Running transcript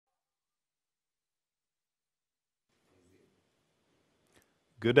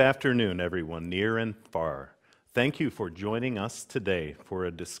Good afternoon, everyone, near and far. Thank you for joining us today for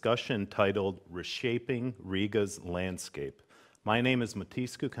a discussion titled Reshaping Riga's Landscape. My name is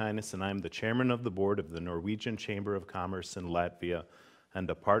Mārtiņš Staķis, and I'm the chairman of the board of the Norwegian Chamber of Commerce in Latvia and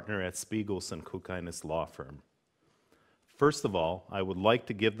a partner at Spiegels and Kukainis law firm. First of all, I would like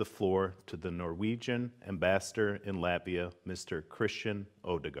to give the floor to the Norwegian ambassador in Latvia, Mr. Christian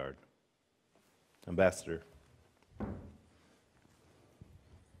Odegaard. Ambassador.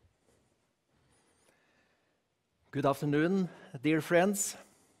 Good afternoon, dear friends.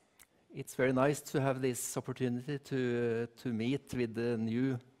 It's very nice to have this opportunity to meet with the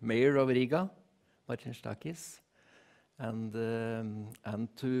new Mayor of Riga, Mārtiņš Staķis, and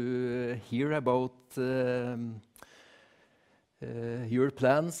to hear about your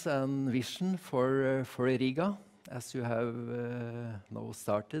plans and vision for Riga, as you have now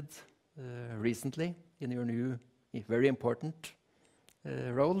started recently in your new, very important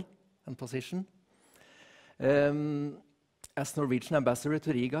role and position. As Norwegian ambassador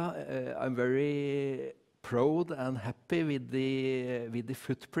to Riga, I'm very proud and happy with the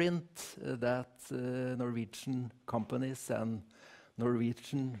footprint that Norwegian companies and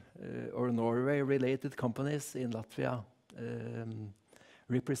Norwegian or Norway-related companies in Latvia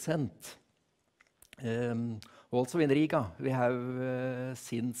represent. Also in Riga, we have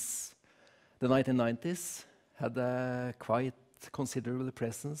since the 1990s had a quite considerable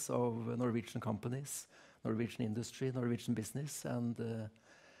presence of Norwegian companies, Norwegian industry, Norwegian business, and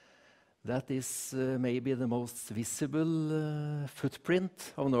that is maybe the most visible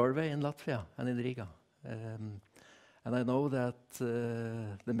footprint of Norway in Latvia and in Riga. And I know that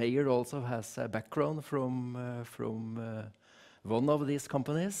the mayor also has a background from one of these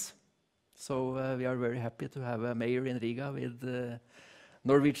companies. So we are very happy to have a mayor in Riga with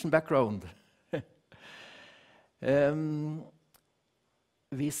Norwegian background.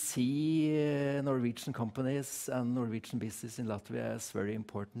 We see Norwegian companies and Norwegian business in Latvia as very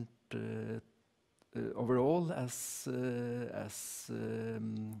important overall, as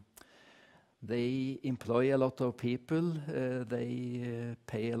they employ a lot of people, they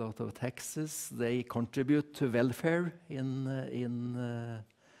pay a lot of taxes, they contribute to welfare in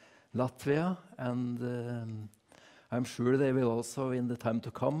Latvia, and I'm sure they will also, in the time to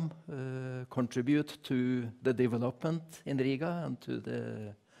come, contribute to the development in Riga and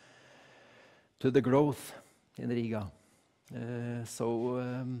to the growth in Riga. So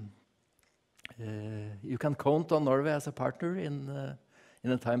you can count on Norway as a partner in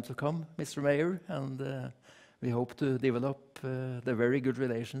the time to come, Mr. Mayor, and we hope to develop the very good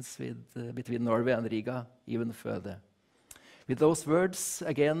relations between Norway and Riga even further. With those words,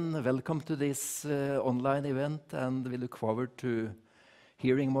 again, welcome to this online event, and we look forward to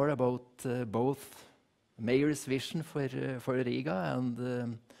hearing more about both Mayor's vision for Riga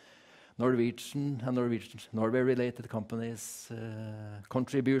and Norwegian and Norway-related companies'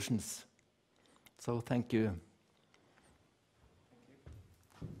 contributions. So thank you.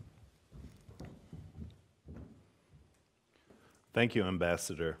 Thank you,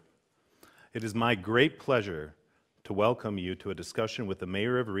 Ambassador. It is my great pleasure to welcome you to a discussion with the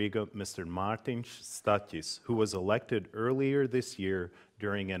Mayor of Riga, Mr. Mārtiņš Staķis, who was elected earlier this year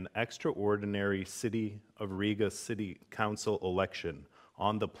during an extraordinary City of Riga City Council election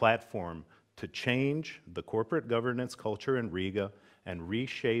on the platform to change the corporate governance culture in Riga and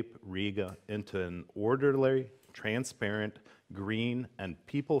reshape Riga into an orderly, transparent, green, and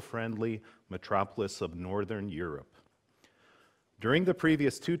people-friendly metropolis of Northern Europe. During the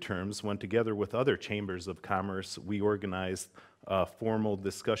previous 2 terms, when together with other chambers of commerce, we organized a formal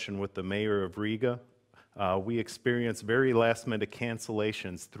discussion with the Mayor of Riga, we experienced very last-minute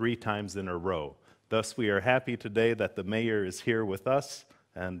cancellations 3 times in a row. Thus, we are happy today that the Mayor is here with us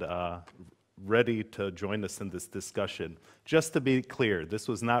and ready to join us in this discussion. Just to be clear, this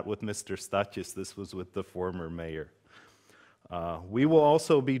was not with Mr. Staķis, this was with the former Mayor. We will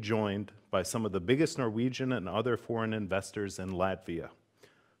also be joined by some of the biggest Norwegian and other foreign investors in Latvia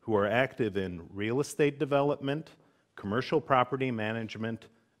who are active in real estate development, commercial property management,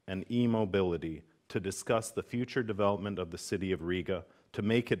 and e-mobility to discuss the future development of the city of Riga to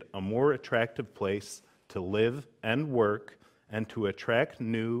make it a more attractive place to live and work and to attract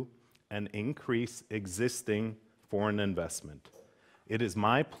new and increase existing foreign investment. It is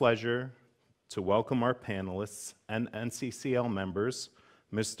my pleasure to welcome our panelists and NCCL members,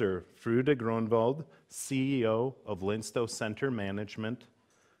 Mr. Frode Grønvold, CEO of Linsto Center Management,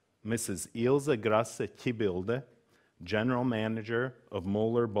 Mrs. Ilse Grasse Kibilde, General Manager of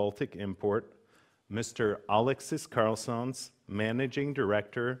Moller Baltic Import, Mr. Alexis Carlsons, Managing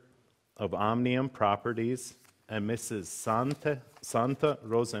Director of Omnium Properties and Mrs. Santa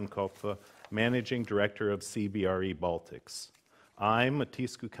Rosenkopf, Managing Director of CBRE Baltics. I,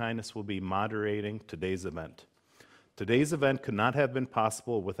 Matis Kukainis, will be moderating today's event. Today's event could not have been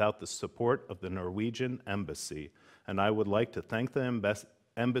possible without the support of the Norwegian Embassy, and I would like to thank the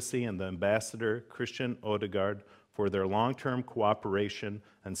Embassy and the Ambassador, Christian Odegaard, for their long-term cooperation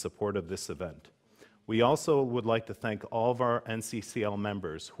and support of this event. We also would like to thank all of our NCCL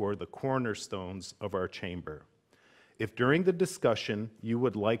members who are the cornerstones of our chamber. If during the discussion you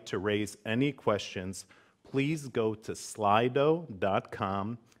would like to raise any questions, please go to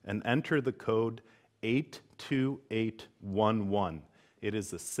slido.com and enter the code 82811. It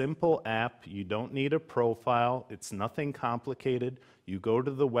is a simple app. You don't need a profile. It's nothing complicated. You go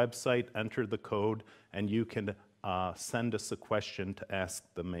to the website, enter the code, and you can send us a question to ask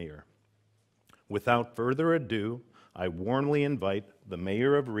the mayor. Without further ado, I warmly invite the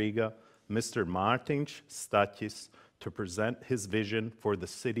Mayor of Riga, Mr. Mārtiņš Staķis, to present his vision for the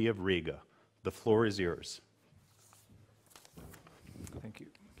city of Riga. The floor is yours. Thank you.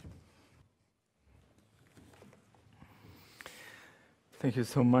 Thank you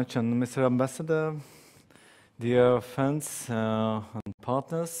so much, and Mr. Ambassador, dear friends and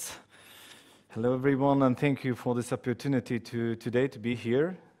partners, hello everyone, and thank you for this opportunity today to be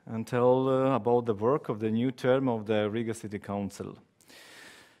here and tell about the work of the new term of the Riga City Council.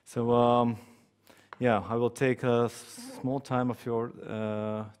 So, yeah, I will take a small time of your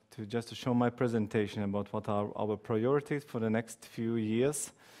to show my presentation about what are our priorities for the next few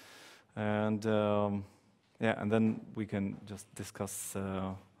years, and yeah, and then we can just discuss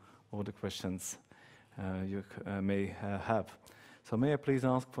all the questions you may have. So, may I please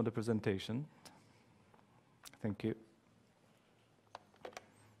ask for the presentation? Thank you.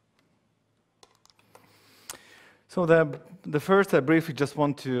 So the first, I briefly just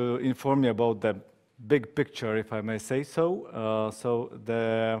want to inform you about the big picture, if I may say so. So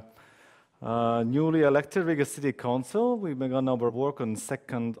the newly elected Riga City Council, we began our work on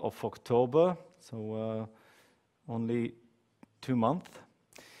 2nd of October, so only 2 months.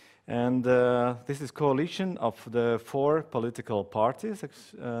 And this is coalition of the 4 political parties,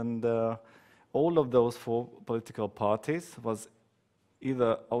 and all of those 4 political parties was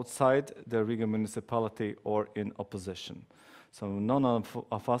either outside the Riga municipality or in opposition. So none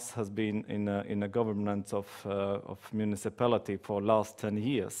of us has been in a government of municipality for last 10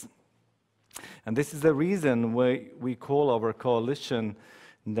 years. And this is the reason why we call our coalition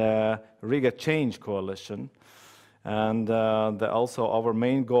the Riga Change Coalition. And also our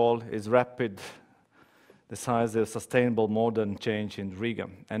main goal is rapid, decisive, sustainable, modern change in Riga.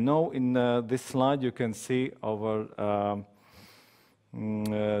 And now in this slide you can see our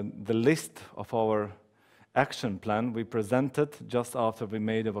the list of our action plan we presented just after we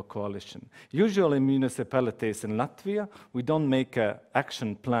made our coalition. Usually in municipalities in Latvia, we don't make an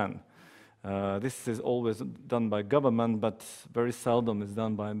action plan. This is always done by government, but very seldom is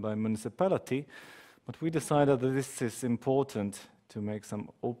done by municipality. But we decided that this is important to make some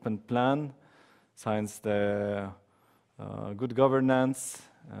open plan, since the good governance,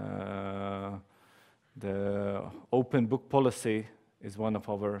 the open book policy is one of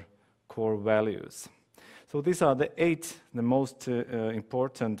our core values. So these are the 8 most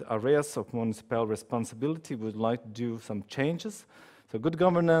important areas of municipal responsibility. We would like to do some changes. So good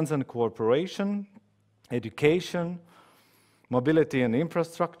governance and cooperation, education, mobility and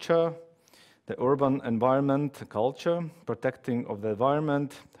infrastructure, the urban environment, culture, protecting of the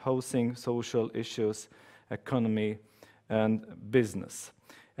environment, housing, social issues, economy, and business.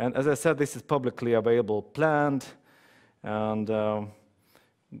 And as I said, this is publicly available plan, and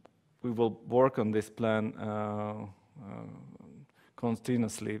we will work on this plan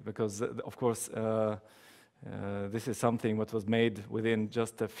continuously, because of course this is something that was made within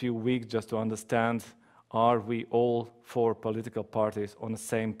just a few weeks, just to understand, are we all 4 political parties on the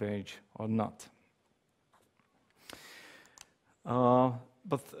same page or not?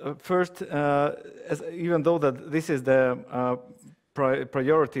 But first, even though that this is the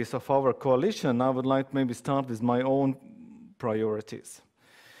priorities of our coalition, I would like to maybe start with my own priorities.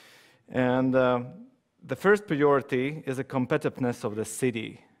 And the first priority is the competitiveness of the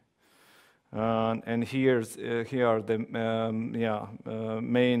city. And here are the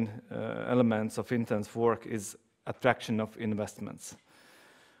main elements of intense work is attraction of investments.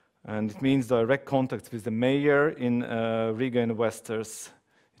 And it means direct contact with the mayor in Riga investors.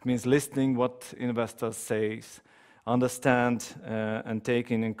 It means listening what investors say, understand and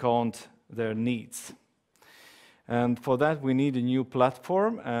taking in account their needs. And for that we need a new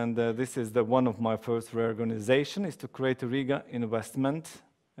platform, and this is the one of my first reorganization, is to create a Riga investment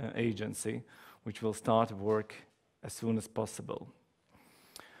agency, which will start work as soon as possible.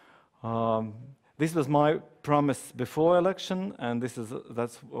 This was my promise before election, and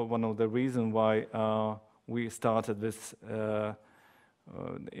that's one of the reasons why we started this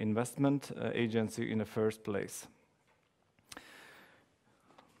investment agency in the first place.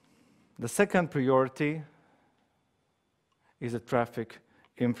 The second priority is the traffic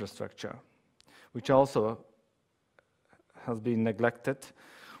infrastructure, which also has been neglected.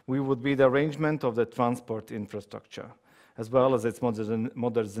 We would be the arrangement of the transport infrastructure, as well as its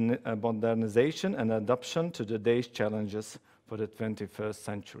modernization and adaptation to today's challenges for the 21st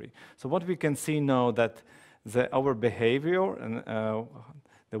century. So what we can see now that our behavior and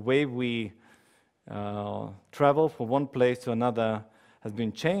the way we travel from one place to another has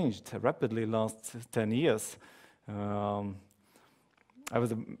been changed rapidly last 10 years. I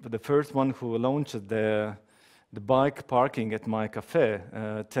was the first one who launched the bike parking at my cafe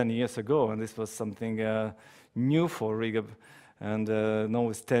 10 years ago, and this was something new for Riga. And now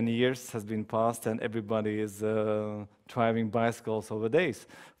it's 10 years has been passed, and everybody is driving bicycles nowadays.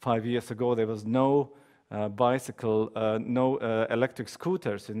 5 years ago, there was no no electric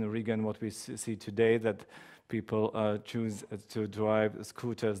scooters in Riga, and what we see today that people choose to drive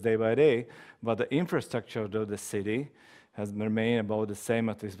scooters day by day, but the infrastructure of the city has remained about the same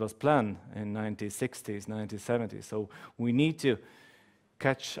as it was planned in 1960s, 1970s. So we need to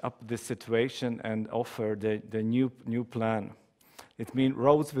catch up this situation and offer the new plan. It means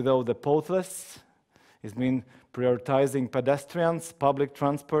roads without the potholes. It means prioritizing pedestrians, public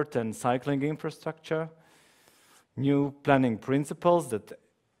transport and cycling infrastructure. New planning principles that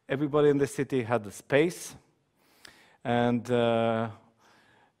everybody in the city had the space. And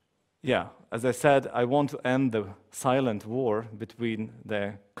yeah, as I said, I want to end the silent war between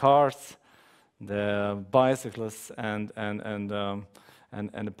the cars, the bicyclists, and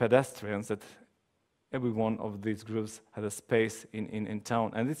the pedestrians. That every one of these groups had a space in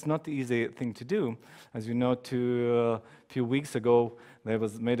town, and it's not the easy thing to do. As you know, a few weeks ago, there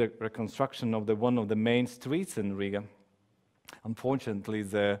was made a reconstruction of one of the main streets in Riga. Unfortunately,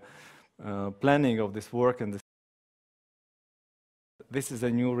 the planning of this work and this is a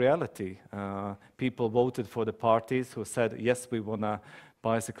new reality. People voted for the parties who said, yes, we want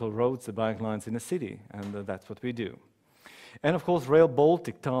bicycle roads, the bike lines in the city, and that's what we do. And of course, Rail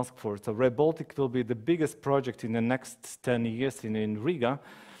Baltic Task Force. So Rail Baltic will be the biggest project in the next 10 years in Riga.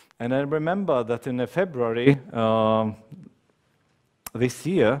 And I remember that in February this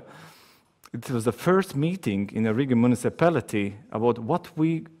year, it was the first meeting in the Riga municipality about what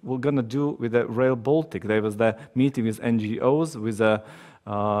we were going to do with the Rail Baltic. There was the meeting with NGOs, with the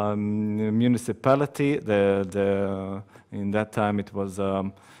municipality. In that time, it was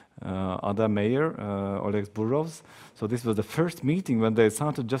other mayor, Oleg Burovs. So this was the first meeting when they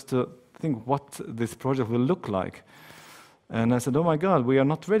started just to think what this project will look like. And I said, oh my God, we are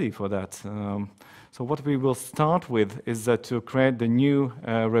not ready for that. So what we will start with is to create the new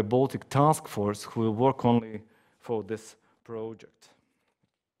Rail Baltic Task Force who will work only for this project.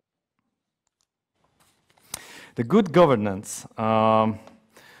 The good governance.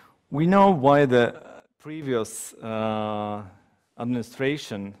 We know why the previous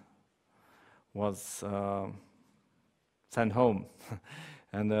administration was sent home.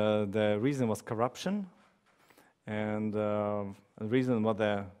 And the reason was corruption, and the reason was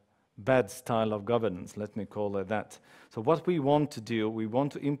the bad style of governance, let me call it that. So what we want to do, we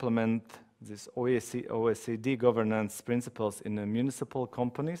want to implement this OECD governance principles in the municipal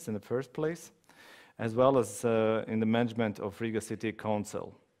companies in the first place, as well as in the management of Riga City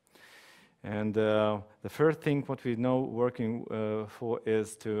Council. And the first thing what we know working for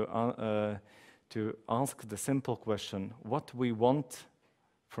is to ask the simple question, what we want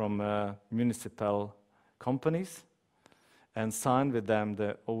from municipal companies, and sign with them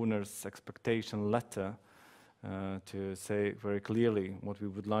the owner's expectation letter to say very clearly what we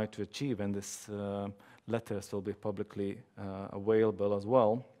would like to achieve, and this letters will be publicly available as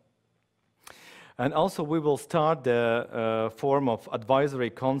well. And also we will start the form of advisory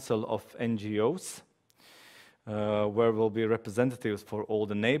council of NGOs, where will be representatives for all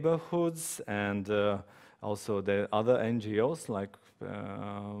the neighborhoods and also the other NGOs like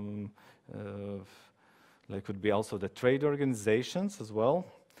could be also the trade organizations as well.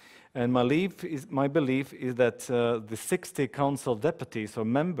 And my belief is that the 60 council deputies or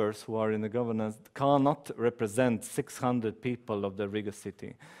members who are in the governance cannot represent 600 people of the Riga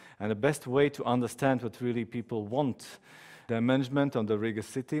city. And the best way to understand what really people want, the management of the Riga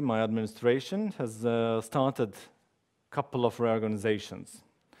city, my administration, has started a couple of reorganizations.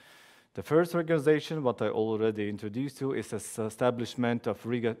 The first organization, what I already introduced you, is the establishment of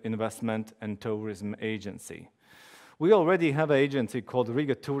Riga Investment and Tourism Agency. We already have an agency called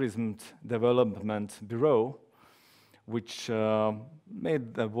Riga Tourism Development Bureau, which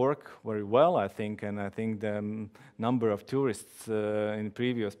made the work very well, I think, and I think the number of tourists in the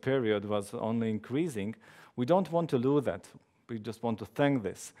previous period was only increasing. We don't want to lose that. We just want to thank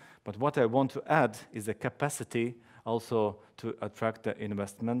this. But what I want to add is the capacity also to attract the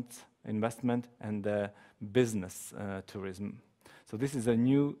investment and the business tourism. So this is a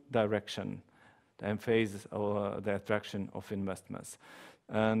new direction, the emphasis of the attraction of investments.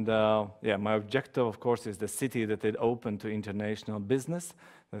 And yeah, my objective, of course, is the city that is open to international business,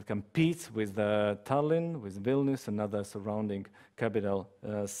 that competes with Tallinn, with Vilnius, and other surrounding capital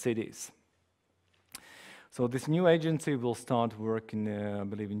cities. So this new agency will start working, I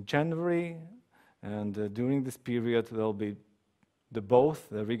believe, in January, and during this period there will be both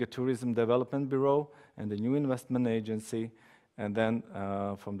the Riga Tourism Development Bureau and the new investment agency, and then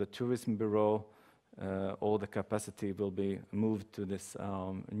from the Tourism Bureau all the capacity will be moved to this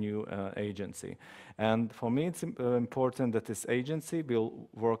new agency. And for me it's important that this agency will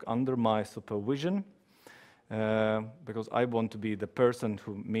work under my supervision, because I want to be the person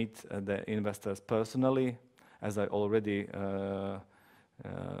who meets the investors personally, as I already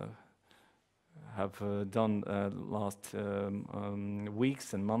have done last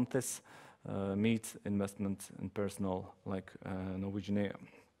weeks and months, meet investment and personal like Norwegian Air.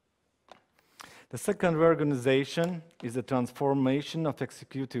 The second organization is the transformation of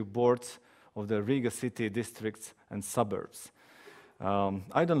executive boards of the Riga city districts and suburbs.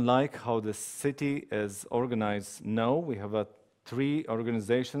 I don't like how the city is organized now. We have 3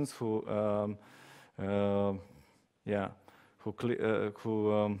 organizations who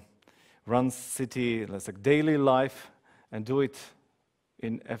runs city, let's say, daily life, and do it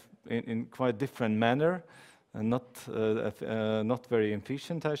in quite different manner, and not very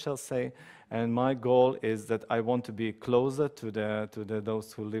efficient, I shall say. And my goal is that I want to be closer to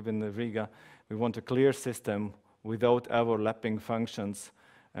those who live in Riga. We want a clear system without overlapping functions,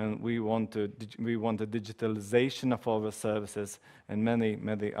 and we want a digitalization of our services and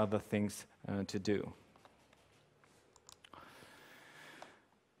many other things to do.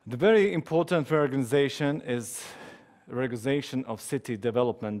 The very important reorganization is reorganization of City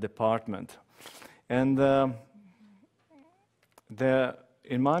Development Department. And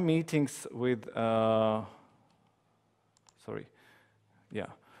in my meetings with,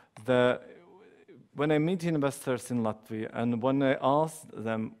 when I meet investors in Latvia, and when I ask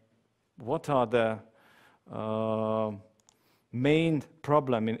them what are the main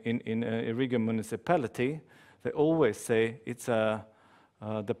problem in Riga municipality, they always say it's the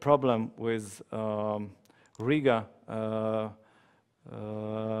problem with Riga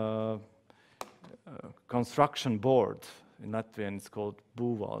construction board. In Latvian it's called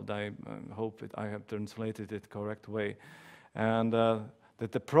Būvvalde. I hope I have translated it correct way. And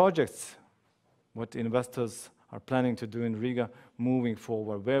that the projects, what investors are planning to do in Riga, moving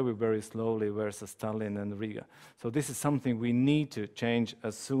forward very slowly versus Tallinn and Riga. So this is something we need to change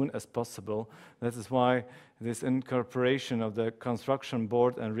as soon as possible. That is why this incorporation of the construction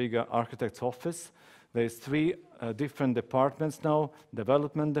board and Riga Architect's Office. There's 3 different departments now: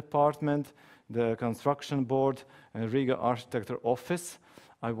 development department, the construction board, and Riga Architecture Office.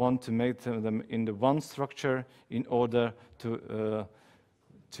 I want to make them in the one structure in order to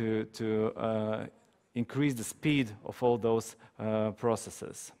increase the speed of all those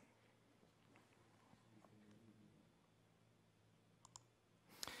processes.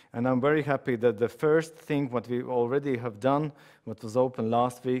 And I'm very happy that the first thing what we already have done, what was open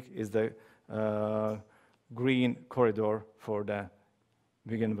last week, is the green corridor for the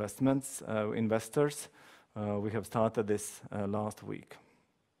big investors. We have started this last week.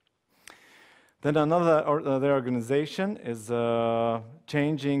 Then another organization is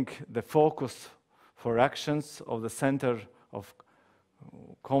changing the focus for actions of the Center of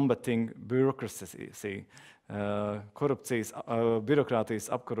Combating Bureaucracy, Birokrātijas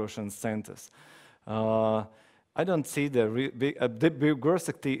apkarošanas centers. I don't see the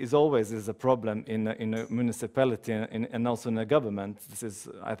bureaucracy is always a problem in a municipality and also in a government. This is,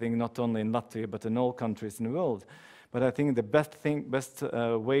 I think, not only in Latvia but in all countries in the world. But I think the best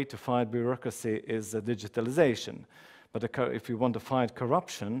way to fight bureaucracy is digitalization. But if you want to fight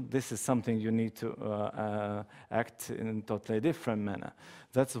corruption, this is something you need to act in a totally different manner.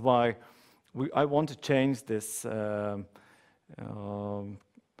 That's why I want to change this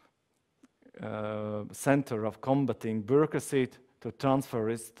Center of Combating Bureaucracy to transfer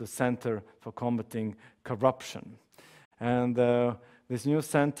it to Center for Combating Corruption. And This new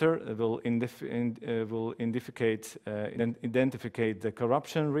center will identify the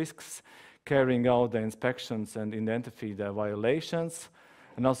corruption risks, carrying out the inspections and identify the violations,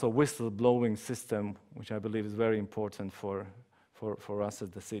 and also whistleblowing system, which I believe is very important for us as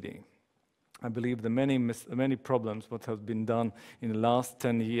the city. I believe the many problems what have been done in the last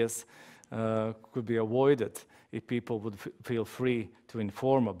 10 years could be avoided if people would feel free to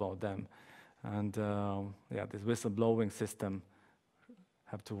inform about them. And yeah, this whistleblowing system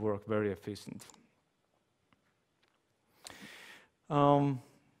have to work very efficient.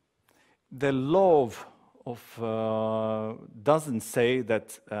 The law doesn't say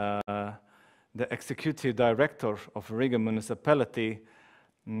that the executive director of Riga municipality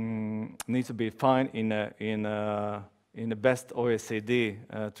needs to be found in the best OECD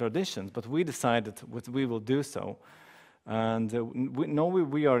traditions, but we decided that we will do so. And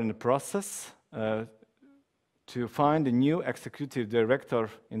we are in the process to find a new executive director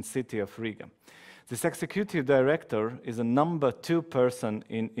in city of Riga. This executive director is a number 2 person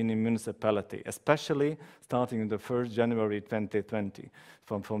in the municipality, especially starting on the 1st January 2020,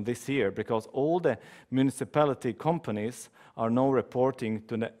 from this year, because all the municipality companies are now reporting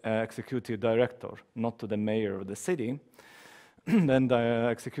to the executive director, not to the mayor of the city. Then the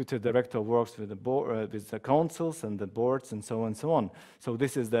executive director works with the board, with the councils and the boards and so on and so on. So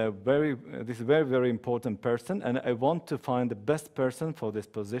this is very important person, and I want to find the best person for this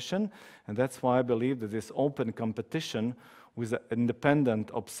position, and that's why I believe that this open competition with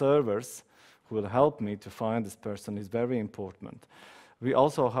independent observers who will help me to find this person is very important. We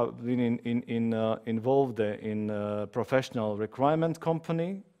also have been involved in a professional requirement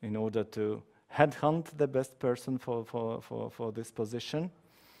company in order to headhunt the best person for this position.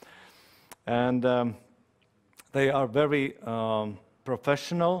 And they are very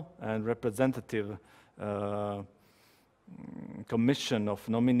professional and representative commission of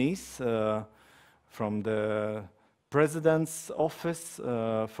nominees from the President's office,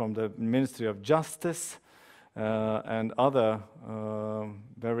 from the Ministry of Justice, and other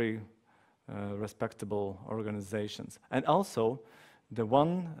very respectable organizations. And also the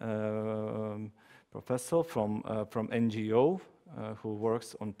one professor from NGO who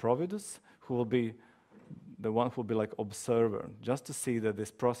works on Providus, who will be the one who will be like observer, just to see that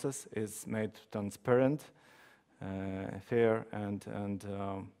this process is made transparent, fair, and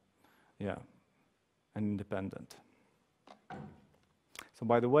yeah, and independent. So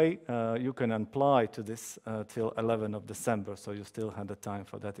by the way, you can apply to this till 11th of December, so you still have the time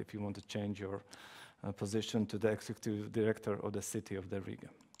for that if you want to change your position to the executive director of the city of the Riga.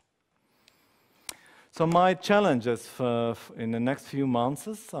 So my challenges in the next few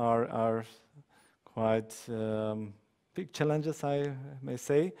months are quite big challenges, I may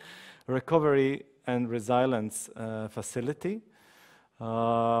say. Recovery and resilience facility.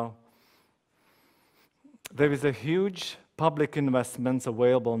 There is a huge public investments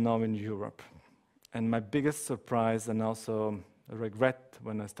available now in Europe. And my biggest surprise and also regret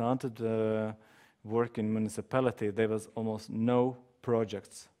when I started work in municipality, there was almost no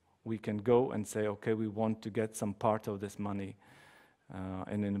projects. We can go and say, okay, we want to get some part of this money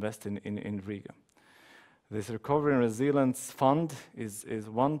and invest in Riga. This Recovery and Resilience Fund is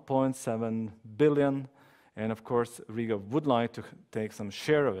 1.7 billion, and of course Riga would like to take some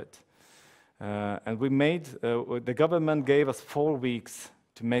share of it. And we made, the government gave us 4 weeks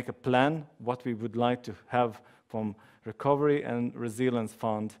to make a plan what we would like to have from Recovery and Resilience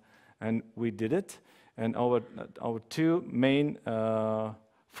Fund, and we did it. And our 2 main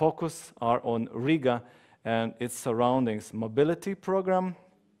focus are on Riga and its surroundings: mobility program,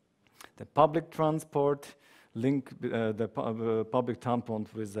 the public transport, link the public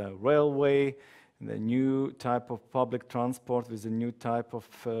transport with the railway, the new type of public transport with a new type of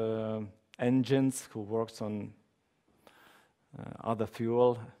engines who works on other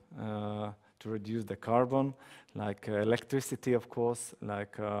fuel to reduce the carbon, like electricity, of course,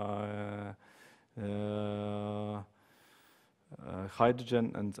 like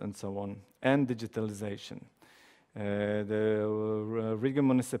hydrogen and so on, and digitalization. The Riga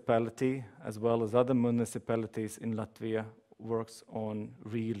municipality, as well as other municipalities in Latvia, works on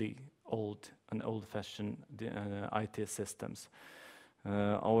really old-fashioned IT systems.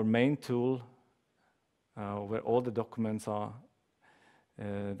 Our main tool, where all the documents are,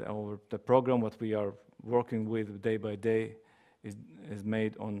 the program what we are working with day by day is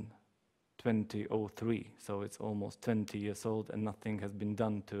made on 2003, so it's almost 20 years old, and nothing has been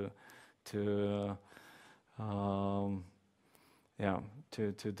done to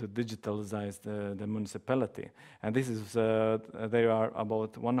digitalize the municipality. And this is there are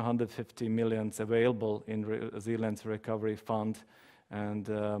about 150 million available in Resilience Recovery Fund and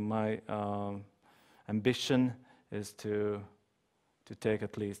my ambition is to take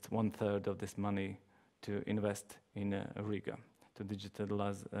at least 1/3 of this money to invest in Riga, to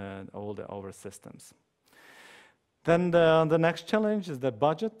digitalize all our systems. Then the next challenge is the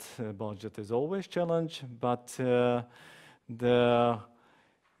budget. Budget is always a challenge, but the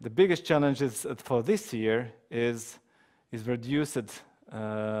biggest challenge is for this year is reduced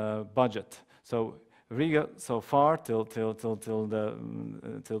budget. So Riga so far till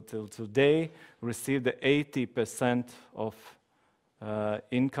today received the 80% of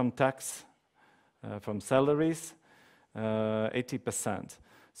income tax from salaries, 80%.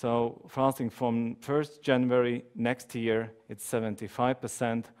 So starting from 1st January next year, it's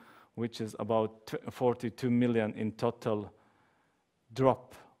 75%, which is about 42 million in total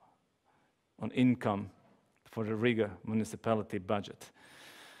drop on income for the Riga municipality budget.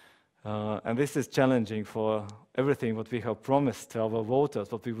 And this is challenging for everything what we have promised to our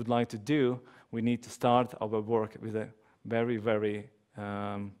voters, what we would like to do. We need to start our work with a very, very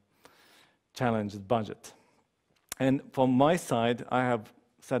challenged budget. And from my side, I have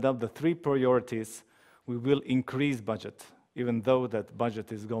set up the 3 priorities. We will increase budget, even though that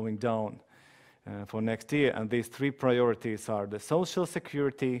budget is going down for next year. And these 3 priorities are the social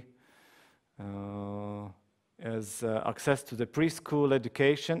security, as access to the preschool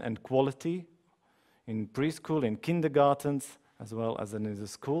education and quality in preschool, in kindergartens, as well as in the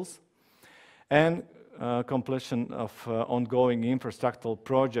schools, and completion of ongoing infrastructural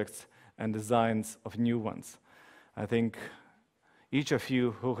projects and designs of new ones. I think each of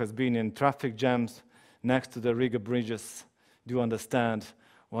you who has been in traffic jams next to the Riga bridges do understand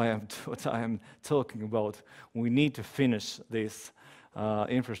what I am talking about. We need to finish these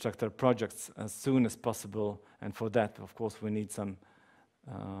infrastructure projects as soon as possible, and for that, of course, we need some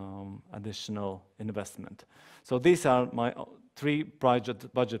additional investment. So these are my 3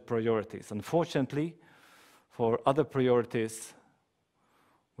 budget priorities. Unfortunately, for other priorities,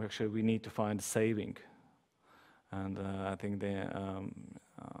 we need to find saving, and I think the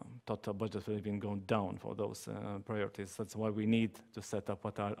total budget will even go down for those priorities. That's why we need to set up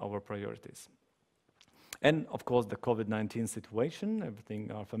what are our priorities. And of course, the COVID-19 situation,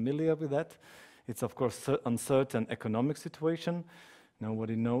 everything are familiar with that. It's of course uncertain economic situation.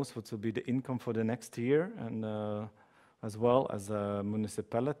 Nobody knows what will be the income for the next year, and as well as a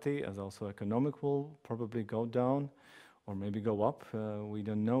municipality, as also economic will probably go down or maybe go up. We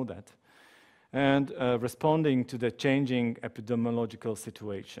don't know that. And responding to the changing epidemiological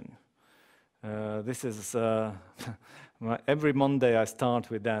situation. This is every Monday I start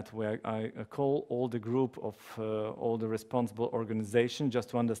with that, where I call all the group of all the responsible organizations just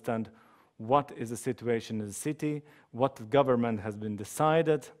to understand what is the situation in the city, what the government has been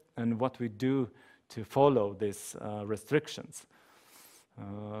decided, and what we do to follow these restrictions.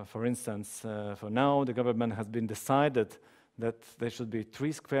 For instance, for now the government has been decided that there should be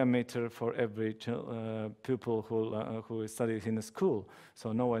 3 square meters for every pupil who is studying in a school.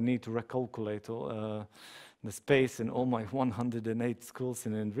 So now I need to recalculate the space in all my 108 schools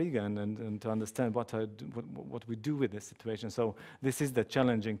in Riga and to understand what we do with this situation. So this is the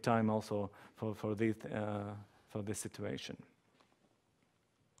challenging time also for this situation.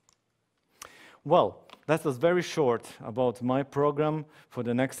 Well, that was very short about my program for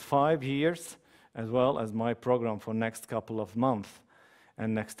the next 5 years, as well as my program for next couple of months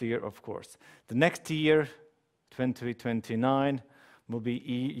and next year, of course. The next year, 2029, will be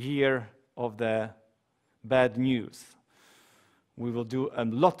a year of the bad news. We will do a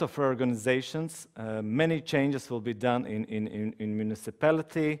lot of organizations. Many changes will be done in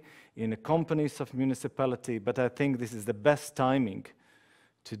municipality, in the companies of municipality, but I think this is the best timing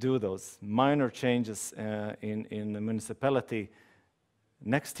to do those minor changes in the municipality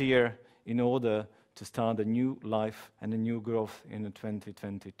next year, in order to start a new life and a new growth in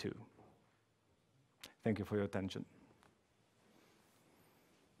 2022. Thank you for your attention.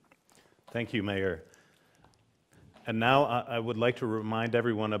 Thank you, Mayor. And now I would like to remind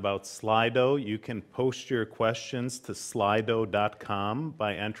everyone about Slido. You can post your questions to slido.com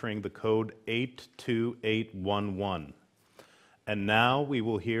by entering the code 82811. And now we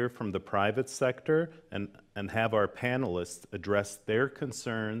will hear from the private sector and have our panelists address their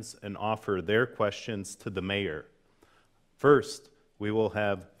concerns and offer their questions to the mayor. First, we will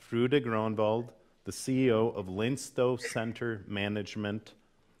have Frude Gronwald, the CEO of Linstow Center Management,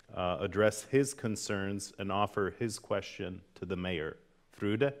 address his concerns and offer his question to the mayor.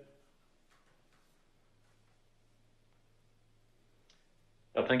 Frude?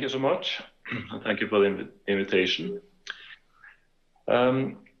 Thank you so much. Thank you for the invitation.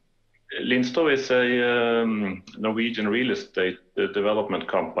 Linstow is a Norwegian real estate the development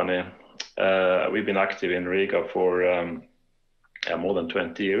company. We've been active in Riga for more than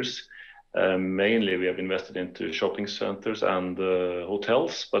 20 years. Mainly we have invested into shopping centers and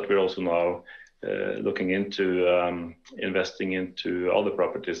hotels, but we're also now looking into investing into other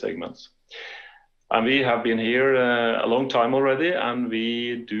property segments. And we have been here a long time already, and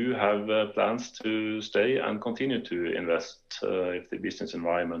we do have plans to stay and continue to invest if the business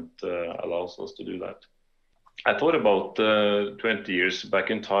environment allows us to do that. I thought about 20 years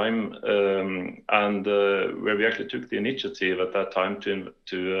back in time, and where we actually took the initiative at that time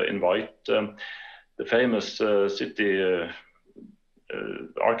to invite the famous city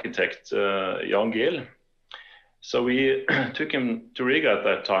architect Jan Gehl. So we took him to Riga at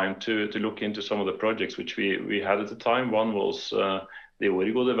that time to look into some of the projects which we had at the time. One was the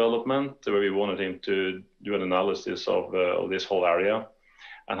Origo development, where we wanted him to do an analysis of this whole area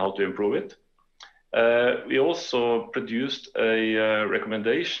and how to improve it. We also produced a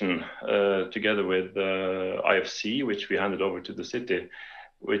recommendation together with IFC, which we handed over to the city,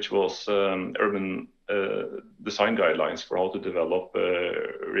 which was urban design guidelines for how to develop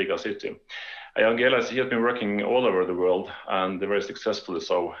Riga city. Jan Gehl, he has been working all over the world, and very successfully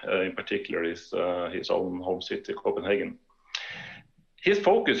so, in particular his own home city, Copenhagen. His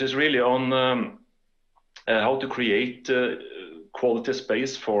focus is really on how to create quality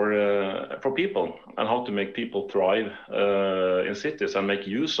space for people, and how to make people thrive in cities and make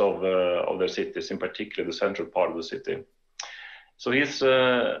use of their cities, in particular the central part of the city. So he's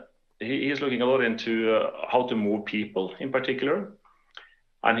looking a lot into how to move people in particular.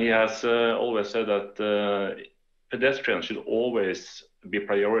 And he has always said that pedestrians should always be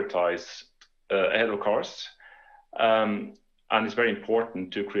prioritized ahead of cars. And it's very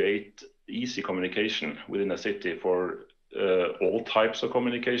important to create easy communication within a city for all types of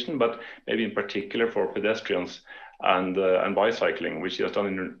communication, but maybe in particular for pedestrians and bicycling, which he has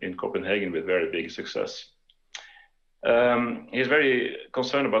done in Copenhagen with very big success. He's very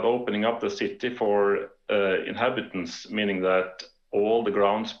concerned about opening up the city for inhabitants, meaning that all the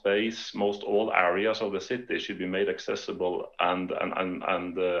ground space, most all areas of the city should be made accessible and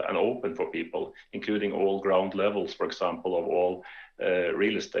open for people, including all ground levels, for example, of all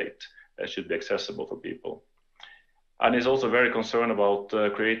real estate should be accessible for people. And he's also very concerned about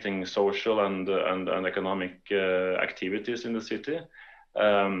creating social and economic activities in the city,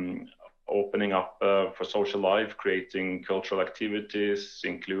 opening up for social life, creating cultural activities,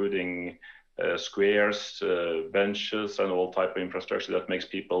 including squares, benches, and all type of infrastructure that makes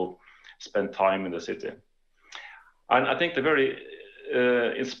people spend time in the city. And I think the very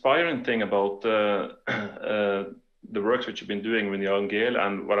inspiring thing about the work which you've been doing with Jan Gehl,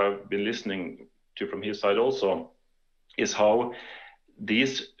 and what I've been listening to from his side also, is how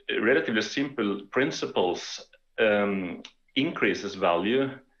these relatively simple principles increases value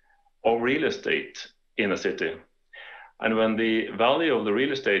of real estate in a city. And when the value of the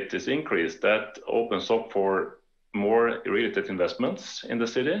real estate is increased, that opens up for more real estate investments in the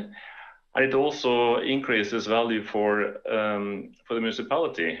city. And it also increases value for the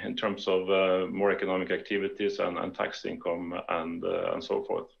municipality in terms of more economic activities and tax income and so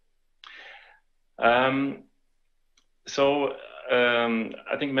forth. I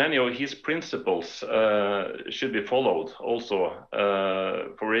think many of his principles should be followed also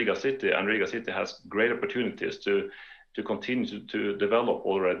for Riga City, and Riga City has great opportunities to continue to develop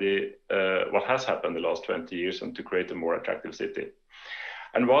already what has happened the last 20 years and to create a more attractive city.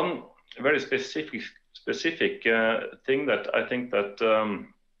 And one very specific thing that I think that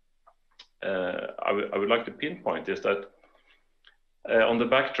I would like to pinpoint is that on the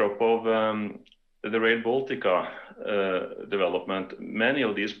backdrop of the Rail Baltica development, many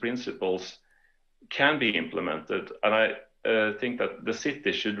of these principles can be implemented. And I think that the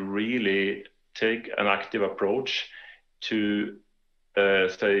city should really take an active approach to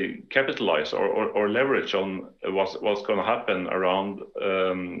say capitalize or leverage on what's going to happen around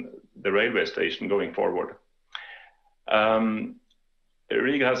the railway station going forward.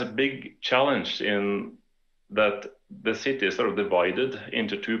 Riga has a big challenge in that the city is sort of divided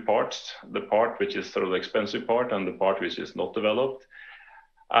into two parts, the part which is sort of the expensive part and the part which is not developed.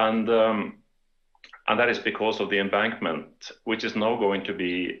 And that is because of the embankment, which is now going to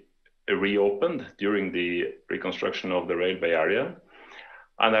be reopened during the reconstruction of the railway area.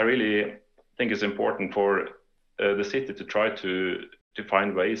 And I really think it's important for the city to try to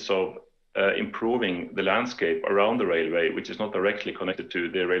find ways of improving the landscape around the railway, which is not directly connected to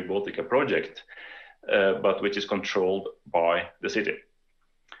the Rail Baltica project, but which is controlled by the city.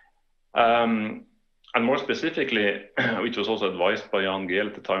 And more specifically, which was also advised by Jan Gehl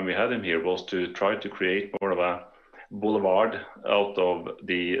at the time we had him here, was to try to create more of a boulevard out of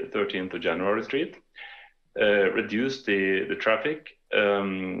the 13th of January street, reduce the traffic,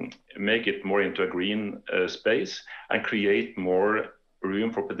 make it more into a green space, and create more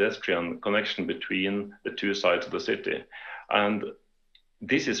room for pedestrian connection between the two sides of the city. And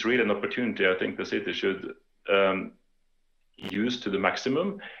this is really an opportunity I think the city should use to the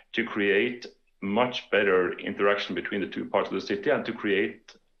maximum to create much better interaction between the two parts of the city, and to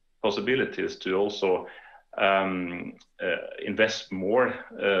create possibilities to also invest more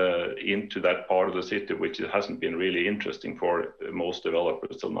into that part of the city, which hasn't been really interesting for most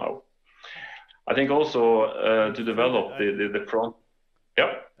developers till now. I think also to develop the front.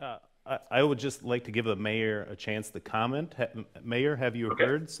 Yeah. I would just like to give the mayor a chance to comment. Mayor, have you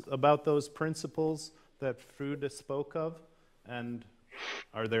heard about those principles that Frode spoke of? And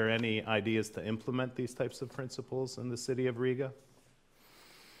are there any ideas to implement these types of principles in the city of Riga?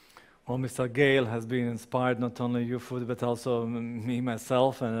 Well, Mr. Gale has been inspired not only you, Frode, but also me,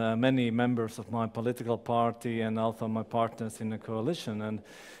 myself, and many members of my political party, and also my partners in the coalition. And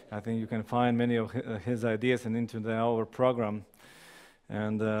I think you can find many of his ideas into our program.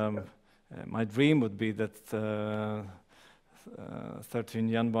 And my dream would be that 13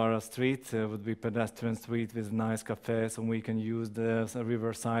 Janvara Street would be pedestrian street with nice cafes, and we can use the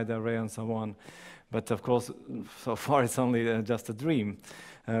riverside area and so on. But of course, so far it's only just a dream.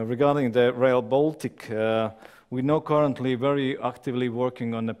 Regarding the Rail Baltic, we know currently very actively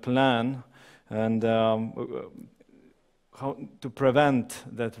working on a plan, and how to prevent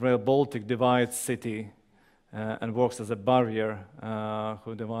that Rail Baltic divides city and works as a barrier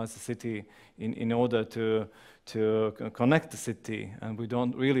who divides the city in order to connect the city. And we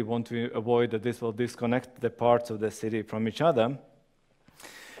don't really want to avoid that this will disconnect the parts of the city from each other.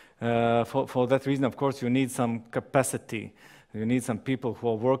 For that reason, of course, you need some capacity. You need some people who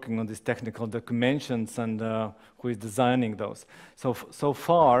are working on these technical documentations and who is designing those. So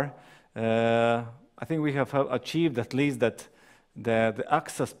far, I think we have achieved at least that the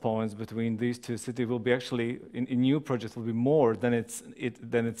access points between these two cities will be actually, in new projects, will be more than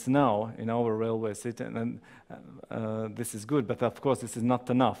it's now in our railway city, and this is good. But of course, this is not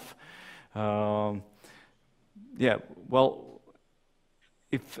enough. Yeah, well.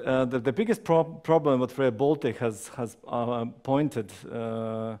 If the biggest problem what Rail Baltic has pointed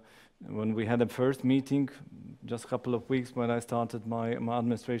when we had the first meeting, just a couple of weeks when I started, my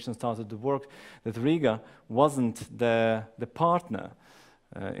administration started to work, that Riga wasn't the partner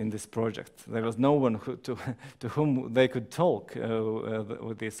in this project. There was no one to whom they could talk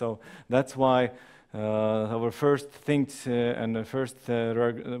with this. So that's why our first thing and the first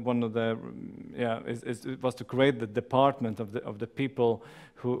one of the was to create the department of the people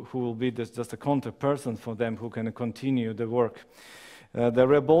who will be just a contact person for them who can continue the work. The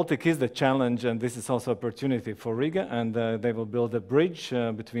Rail Baltic is the challenge, and this is also opportunity for Riga, and they will build a bridge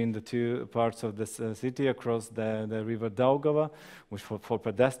between the two parts of the city across the river Daugava, which for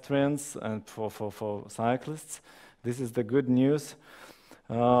pedestrians and for cyclists. This is the good news.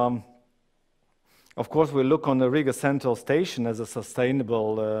 Of course, we look on the Riga Central Station as a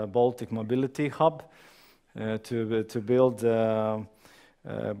sustainable Baltic mobility hub to build,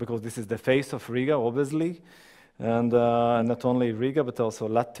 because this is the face of Riga, obviously, and not only Riga, but also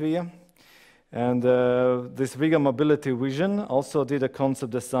Latvia. And this Riga Mobility Vision also did a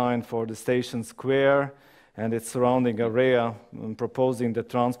concept design for the station square and its surrounding area, proposing the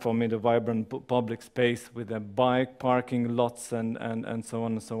transform into vibrant public space with the bike parking lots and so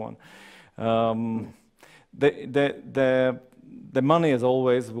on and so on. The money, as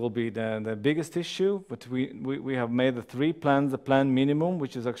always, will be the biggest issue, but we have made the three plans, the plan minimum,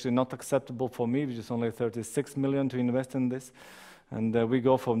 which is actually not acceptable for me, which is only 36 million to invest in this. And we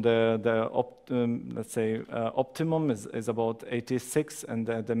go from let's say, optimum is about 86, and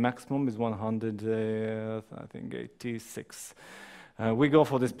the maximum is 100, I think 86. We go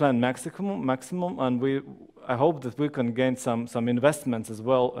for this plan maximum, and I hope that we can gain some investments as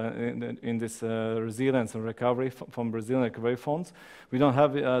well in this resilience and recovery from Brazilian recovery funds. We don't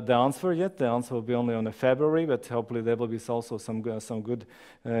have the answer yet. The answer will be only on February, but hopefully there will be also some good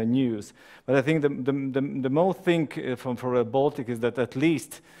news. But I think the most thing for Baltic is that at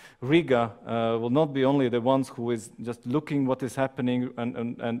least Riga will not be only the ones who is just looking what is happening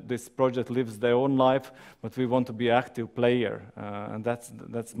and this project lives their own life, but we want to be active player, and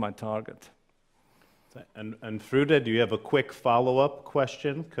that's my target. And Frode, do you have a quick follow-up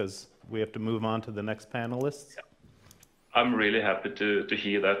question? Because we have to move on to the next panelists. I'm really happy to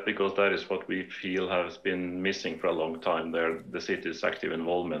hear that, because that is what we feel has been missing for a long time there, the city's active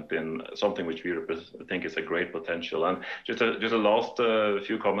involvement in something which we think is a great potential. And just a last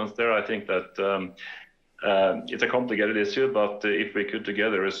few comments there. I think that It's a complicated issue, but if we could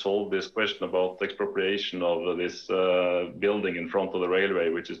together resolve this question about the expropriation of this building in front of the railway,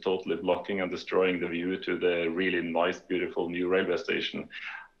 which is totally blocking and destroying the view to the really nice, beautiful new railway station,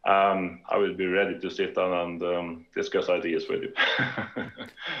 I would be ready to sit down and discuss ideas with you.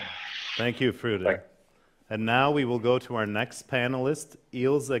 Thank you, Frode. And now we will go to our next panelist,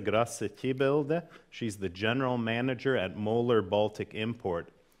 Ilse Grasse-Kibilde. She's the General Manager at Moller Baltic Import.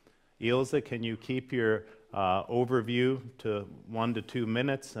 Ilse, can you keep your overview to 1 to 2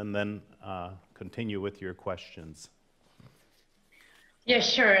 minutes and then continue with your questions? Yeah,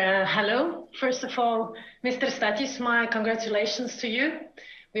 sure. Hello. First of all, Mr. Staķis, my congratulations to you.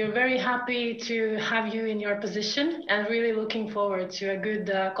 We are very happy to have you in your position and really looking forward to a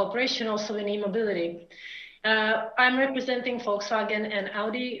good cooperation also in e-mobility. I'm representing Volkswagen and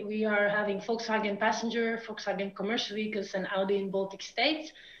Audi. We are having Volkswagen passenger, Volkswagen commercial vehicles, and Audi in Baltic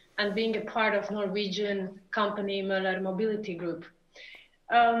states, and being a part of Norwegian company Møller Mobility Group.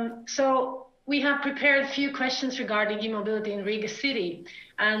 So we have prepared a few questions regarding e-mobility in Riga city.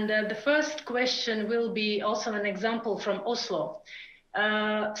 And the first question will be also an example from Oslo.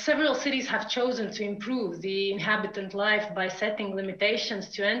 Several cities have chosen to improve the inhabitant life by setting limitations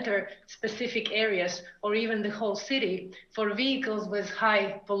to enter specific areas or even the whole city for vehicles with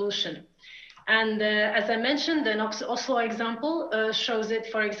high pollution. And as I mentioned, the Oslo example shows it,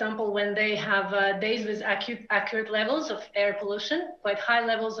 for example, when they have days with accurate levels of air pollution, quite high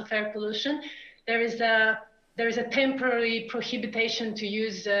levels of air pollution, there is a temporary prohibition to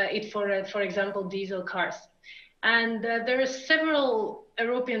use it for example, diesel cars. And there are several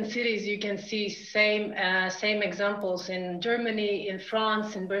European cities you can see same examples in Germany, in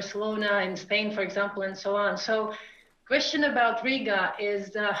France, in Barcelona, in Spain, for example, and so on. So question about Riga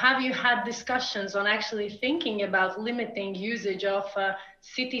is, have you had discussions on actually thinking about limiting usage of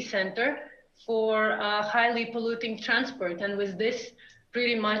city center for highly polluting transport? And with this,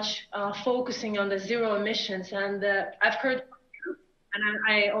 pretty much focusing on the zero emissions. And I've heard, and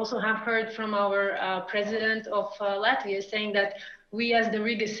I also have heard from our president of Latvia saying that we as the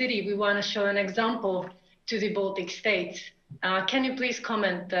Riga city, we want to show an example to the Baltic states. Can you please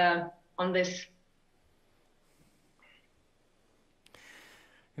comment on this?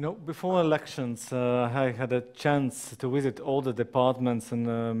 You know, before elections, I had a chance to visit all the departments and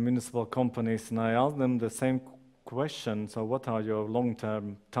municipal companies, and I asked them the same question. So what are your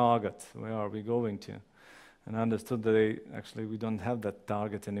long-term targets? Where are we going to? And I understood that actually we don't have that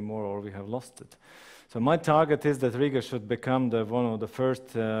target anymore, or we have lost it. So my target is that Riga should become one of the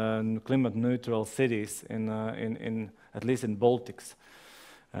first climate-neutral cities at least in Baltics.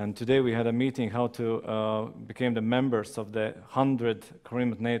 And today we had a meeting how to become the members of the 100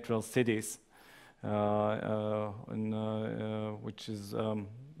 climate-neutral cities, which is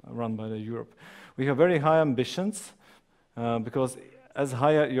run by Europe. We have very high ambitions because as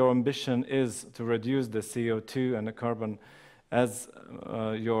higher your ambition is to reduce the CO2 and the carbon, as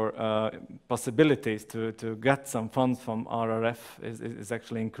your possibilities to get some funds from RRF is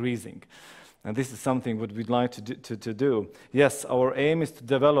actually increasing. And this is something what we'd like to do. Yes, our aim is to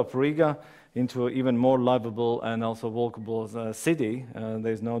develop Riga into an even more livable and also walkable city.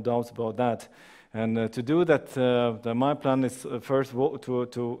 There's no doubt about that. And to do that, my plan is first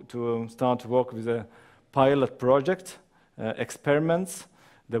to start to work with a pilot project, experiments,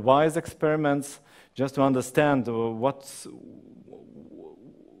 the WISE experiments, just to understand what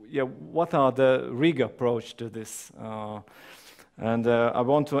are the Riga approach to this. And I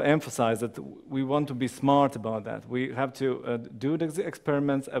want to emphasize that we want to be smart about that. We have to do the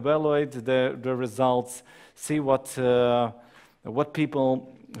experiments, evaluate the results, see what people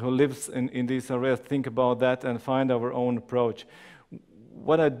who live in these areas think about that, and find our own approach.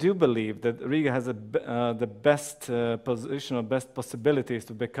 What I do believe that Riga has the best position or best possibilities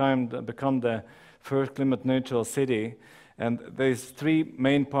to become the first climate-neutral city. And there's three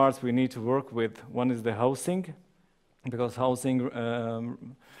main parts we need to work with. One is the housing, because housing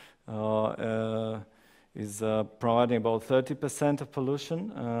is providing about 30% of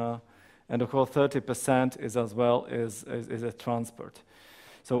pollution, and of course 30% is as well is a transport.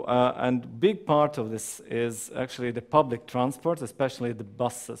 So and big part of this is actually the public transport, especially the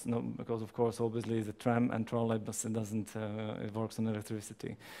buses. No, because of course obviously the tram and trolleybus it works on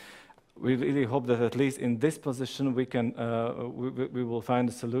electricity. We really hope that at least in this position we can we will find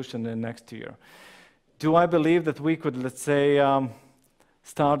a solution in next year. Do I believe that we could, let's say,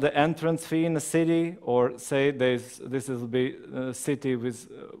 start the entrance fee in a city, or say this will be a city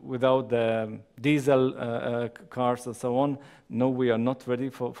without the diesel cars and so on? No, we are not ready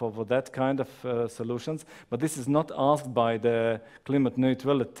for that kind of solutions. But this is not asked by the climate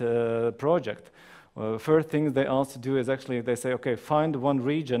neutrality project. First thing they ask to do is actually they say, okay, find one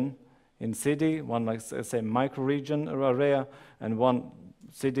region in city, one like say micro-region area, and one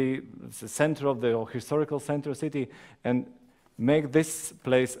city, the center of the or historical center city, and make this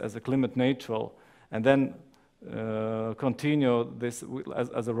place as a climate neutral, and then continue this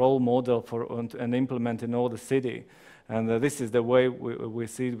as a role model for and implement in all the city. And this is the way we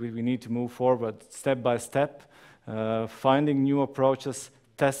see we need to move forward step by step, finding new approaches,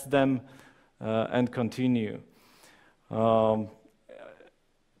 test them, and continue.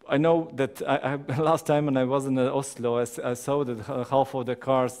 I know that last time when I was in Oslo, I saw that half of the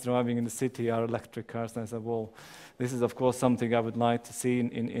cars driving in the city are electric cars, and I said, well, this is of course something I would like to see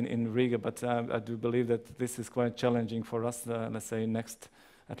in Riga, but I do believe that this is quite challenging for us, let's say, next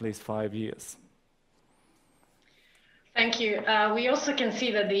at least 5 years. Thank you. We also can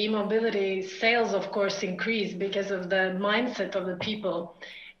see that the e-mobility sales, of course, increase because of the mindset of the people.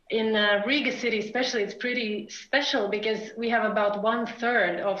 In Riga city especially, it's pretty special because we have about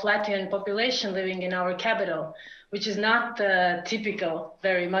 1/3 of Latvian population living in our capital, which is not typical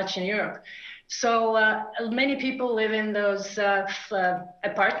very much in Europe. So many people live in those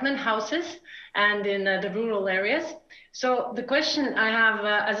apartment houses and in the rural areas. So the question I have,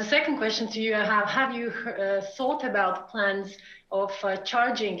 as a second question to you, have you thought about plans of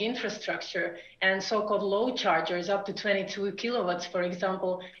charging infrastructure and so-called low chargers up to 22 kilowatts, for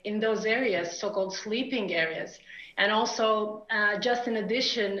example, in those areas, so-called sleeping areas? And also, just in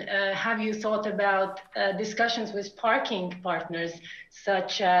addition, have you thought about discussions with parking partners,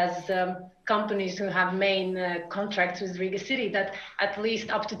 such as companies who have main contracts with Riga City, that at least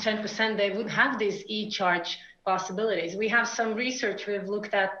up to 10% they would have these e-charge possibilities? We have some research we've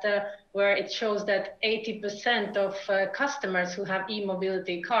looked at where it shows that 80% of customers who have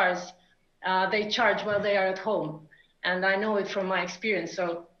e-mobility cars, they charge while they are at home. And I know it from my experience.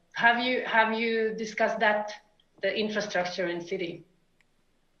 So have you discussed that, the infrastructure in city?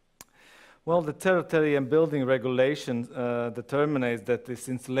 Well, the territory and building regulations determines that this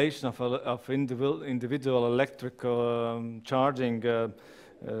installation of individual electric charging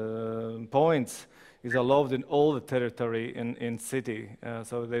points is allowed in all the territory in city.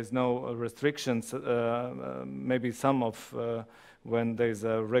 So there's no restrictions, maybe some of when there's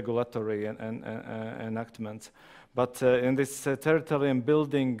a regulatory enactment. But in this territory and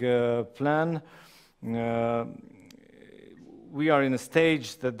building plan, we are in a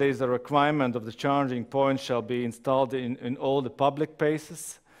stage that there's a requirement of the charging point shall be installed in all the public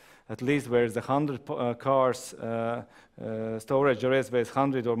places, at least where there's 100 cars, storage areas, where there's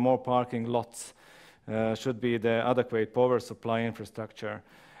 100 or more parking lots. Should be the adequate power supply infrastructure.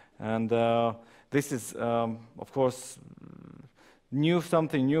 And this is, of course,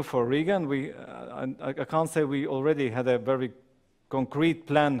 something new for Riga. And I can't say we already had a very concrete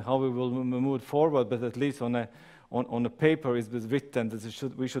plan how we will move forward, but at least on a paper it was written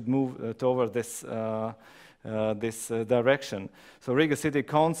that we should move toward this direction. So Riga City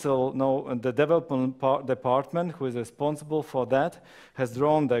Council, the development department, who is responsible for that, has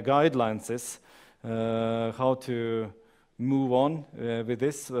drawn the guidelines how to move on with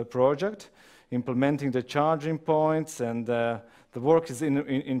this project, implementing the charging points, and the work is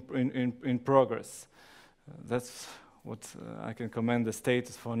in progress. That's what I can commend the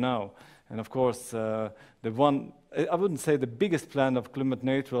status for now. And of course, the one, I wouldn't say the biggest plan of climate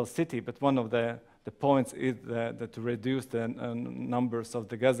neutral city, but one of the points is that to reduce the numbers of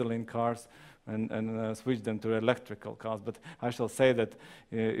the gasoline cars and switch them to electrical cars. But I shall say that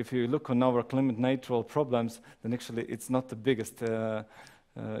if you look on our climate neutral problems, then actually it's not the biggest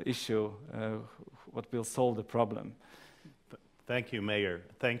issue what will solve the problem. Thank you, Mayor.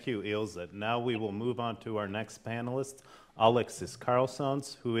 Thank you, Ilse. Now we will move on to our next panelist, Alexis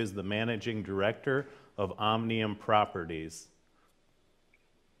Carlsons, who is the Managing Director of Omnium Properties.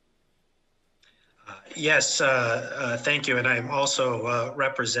 Yes, thank you. And I'm also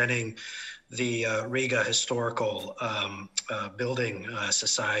representing the Riga Historical Building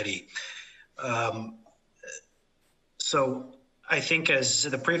Society. So I think, as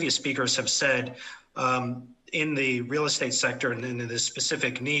the previous speakers have said, in the real estate sector and in the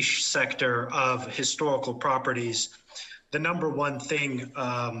specific niche sector of historical properties, the number one thing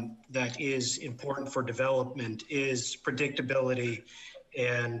that is important for development is predictability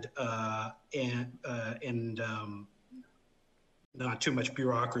and not too much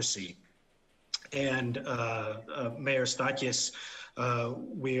bureaucracy. And Mayor Staķis,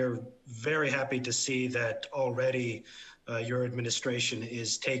 we're very happy to see that already your administration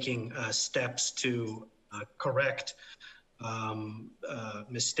is taking steps to correct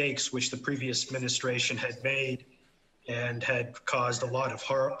mistakes which the previous administration had made, and had caused a lot of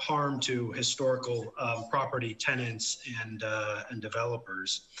harm to historical property tenants and developers.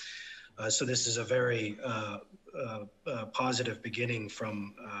 So this is a very positive beginning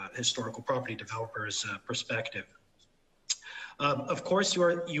from historical property developers' perspective. Of course,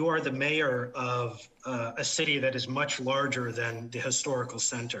 you are the mayor of a city that is much larger than the historical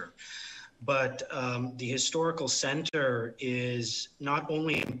center. But the historical center is not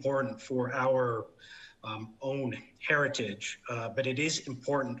only important for our own heritage, but it is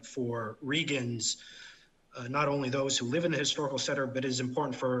important for Rigans, not only those who live in the historical center, but it is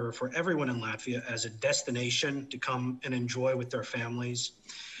important for everyone in Latvia as a destination to come and enjoy with their families.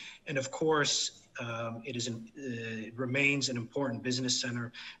 And of course, it remains an important business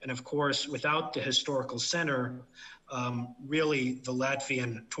center. And of course, without the historical center, really the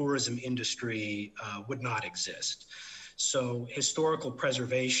Latvian tourism industry would not exist. So historical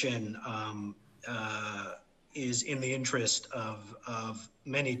preservation is in the interest of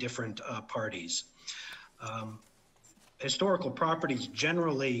many different parties. Historical properties,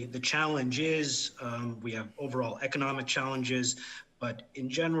 generally, the challenge is we have overall economic challenges, but in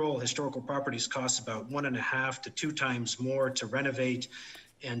general, historical properties cost about 1.5 to 2 times more to renovate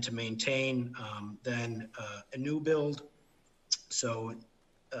and to maintain than a new build. So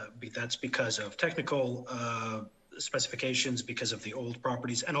that's because of technical specifications, because of the old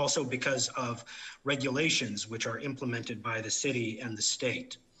properties, and also because of regulations which are implemented by the city and the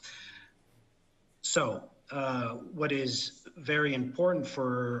state. So what is very important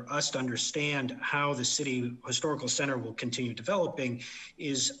for us to understand how the city historical center will continue developing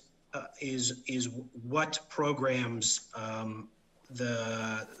is what programs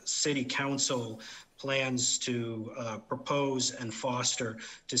the city council plans to propose and foster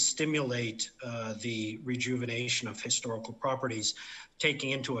to stimulate the rejuvenation of historical properties,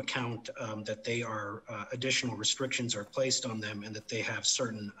 taking into account that they are additional restrictions are placed on them and that they have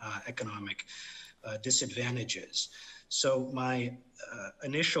certain economic disadvantages. So my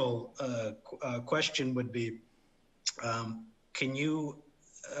initial question would be, can you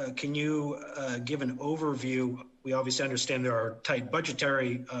give an overview? We obviously understand there are tight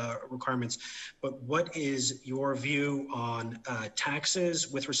budgetary requirements, but what is your view on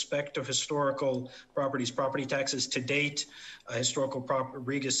taxes with respect to historical properties, property taxes? To date,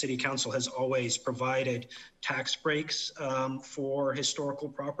 Riga City Council has always provided tax breaks for historical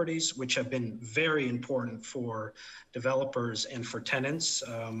properties, which have been very important for developers and for tenants,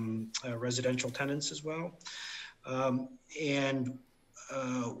 residential tenants as well.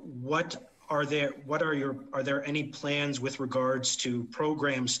 Are there any plans with regards to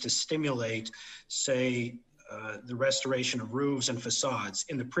programs to stimulate, say, the restoration of roofs and facades?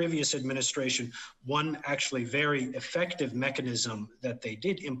 In the previous administration, one actually very effective mechanism that they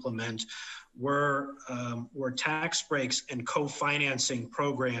did implement were tax breaks and co-financing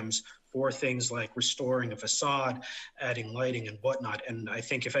programs for things like restoring a facade, adding lighting and whatnot. And I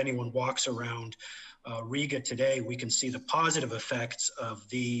think if anyone walks around Riga today, we can see the positive effects of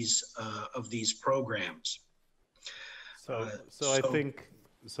these programs. I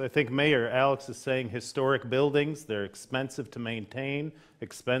think Mayor Alex is saying historic buildings, they're expensive to maintain,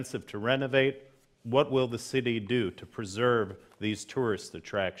 expensive to renovate. What will the city do to preserve these tourist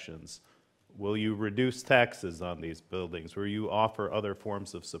attractions? Will you reduce taxes on these buildings? Will you offer other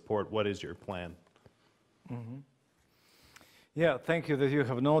forms of support? What is your plan? Mm-hmm. Yeah, thank you that you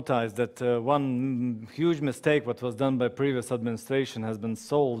have noticed that one huge mistake what was done by previous administration has been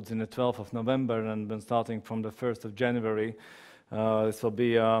solved in the 12th of November and been starting from the 1st of January. This will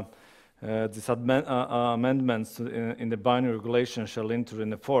be these amendments in the binary regulation shall enter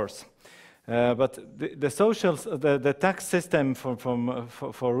into force. But the tax system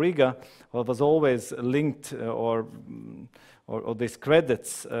for Riga was always linked or these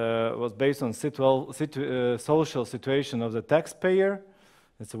credits was based on social situation of the taxpayer.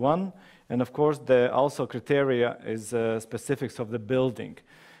 That's one, and of course the also criteria is specifics of the building,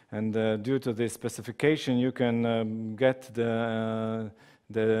 and due to this specification you can get the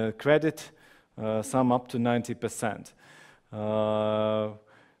credit sum up to 90%.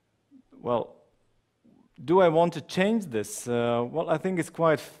 Well, do I want to change this? Well, I think it's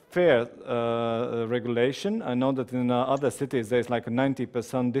quite fair regulation. I know that in other cities there's like a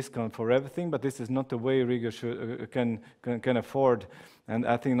 90% discount for everything, but this is not the way Riga can afford. And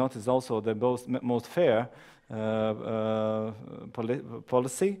I think that is also the most fair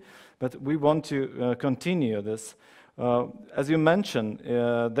policy. But we want to continue this. As you mentioned,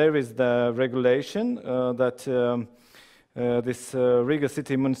 there is the regulation that this Riga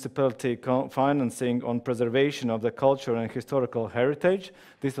City Municipality financing on preservation of the cultural and historical heritage.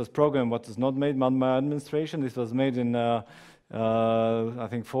 This was program what was not made by my administration. This was made in, I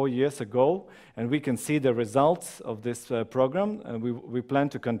think, 4 years ago. And we can see the results of this program. And we plan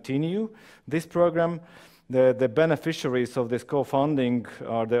to continue this program. The beneficiaries of this co-funding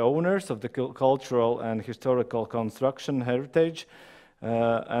are the owners of the cultural and historical construction heritage.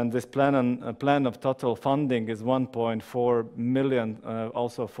 And this plan of total funding is 1.4 million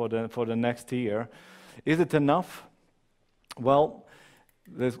also for the next year. Is it enough? Well,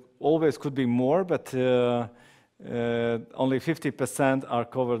 there always could be more, but only 50% are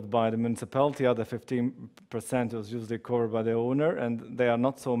covered by the municipality. Other 15% is usually covered by the owner, and there are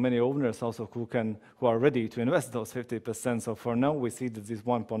not so many owners also who are ready to invest those 50%. So for now, we see that this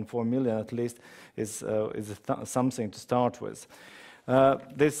 1.4 million at least is something to start with.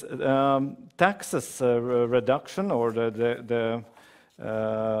 This taxes reduction, or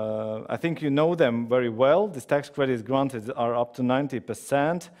I think you know them very well. These tax credits granted are up to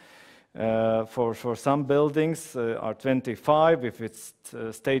 90%. For some buildings are 25 if it's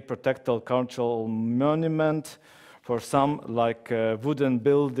state protected cultural monument. For some, like wooden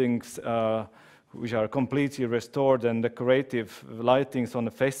buildings which are completely restored and decorative lightings on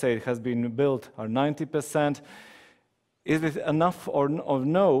the facade has been built, are 90%. Is it enough or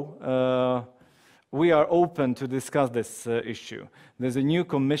no? We are open to discuss this issue. There's a new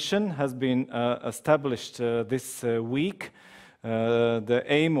commission has been established this week. The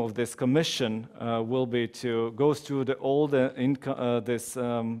aim of this commission will be to go through all the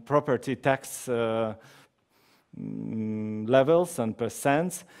property tax levels and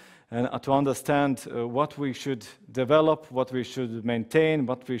percents, and to understand what we should develop, what we should maintain,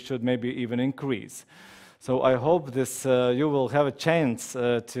 what we should maybe even increase. So I hope this you will have a chance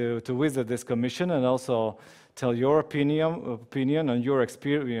to visit this commission and also tell your opinion and your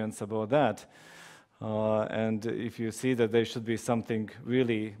experience about that. And if you see that there should be something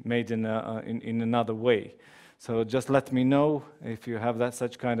really made in another way. So just let me know if you have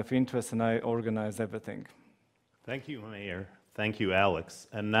such kind of interest, and I organize everything. Thank you, Mayor. Thank you, Alex.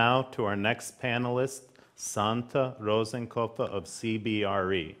 And now to our next panelist, Santa Rosenkopf of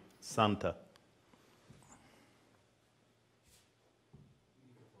CBRE. Santa.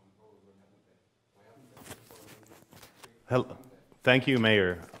 Hello. Thank you,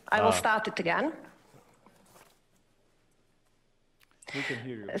 Mayor. I will start it again. We can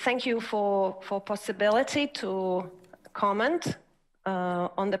hear you. Thank you for possibility to comment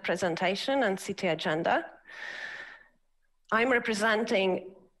on the presentation and city agenda. I'm representing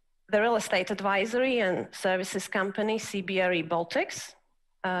the real estate advisory and services company CBRE Baltics.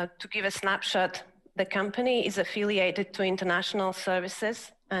 To give a snapshot, the company is affiliated to international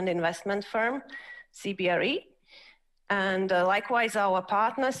services and investment firm CBRE. And likewise, our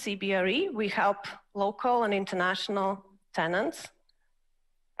partner, CBRE, we help local and international tenants,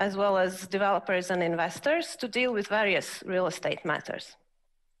 as well as developers and investors, to deal with various real estate matters.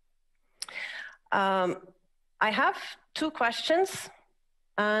 I have 2 questions,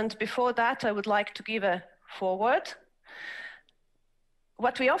 and before that, I would like to give a forward.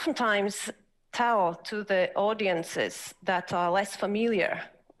 What we oftentimes tell to the audiences that are less familiar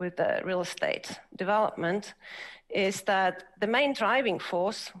with the real estate development is that the main driving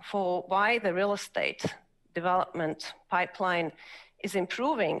force for why the real estate development pipeline is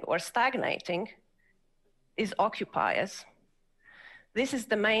improving or stagnating is occupiers. This is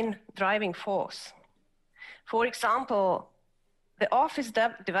the main driving force. For example, the office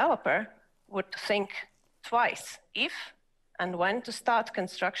developer would think twice if and when to start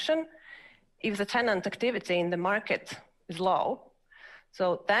construction if the tenant activity in the market is low.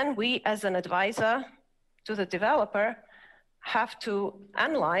 So then we, as an advisor to the developer, have to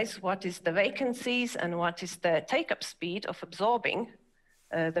analyze what is the vacancies and what is the take-up speed of absorbing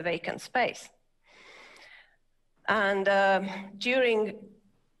the vacant space. And during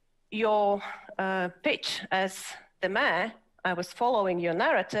your pitch as the mayor, I was following your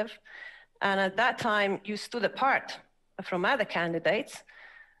narrative, and at that time you stood apart from other candidates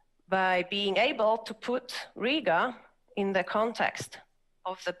by being able to put Riga in the context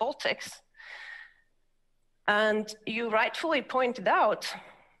of the Baltics. And you rightfully pointed out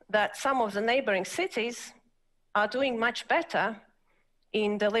that some of the neighboring cities are doing much better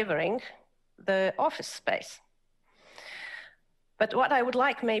in delivering the office space. But what I would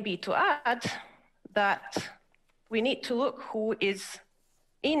like maybe to add, that we need to look who is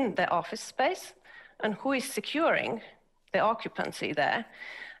in the office space and who is securing the occupancy there.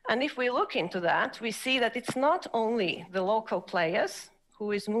 And if we look into that, we see that it's not only the local players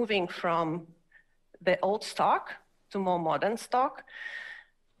who is moving from the old stock to more modern stock.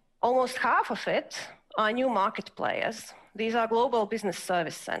 Almost half of it are new market players. These are global business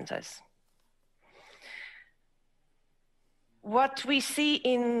service centers. What we see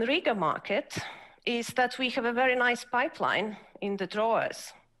in Riga market is that we have a very nice pipeline in the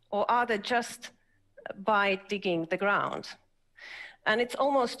drawers, or are they just by digging the ground? And it's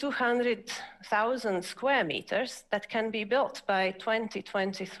almost 200,000 square meters that can be built by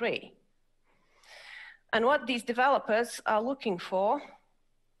 2023. And what these developers are looking for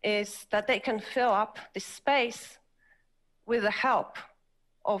is that they can fill up this space with the help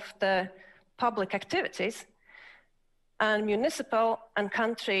of the public activities and municipal and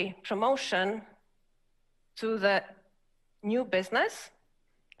country promotion to the new business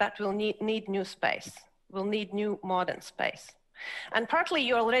that will need new space, will need new modern space. And partly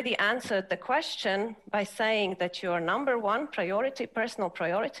you already answered the question by saying that your number one priority, personal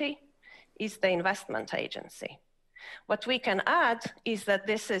priority, is the investment agency. What we can add is that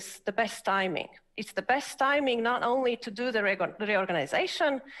this is the best timing. It's the best timing not only to do the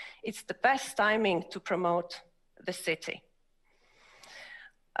reorganization, it's the best timing to promote the city.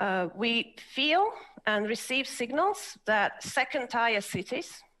 We feel and receive signals that second-tier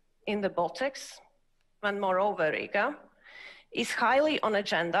cities in the Baltics, and moreover Riga, is highly on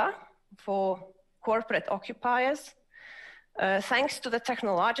agenda for corporate occupiers, thanks to the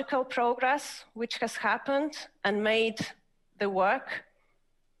technological progress which has happened and made the work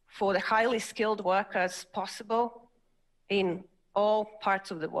for the highly skilled workers possible in all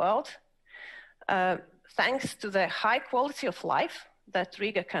parts of the world, thanks to the high quality of life that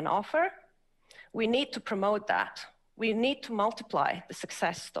Riga can offer. We need to promote that. We need to multiply the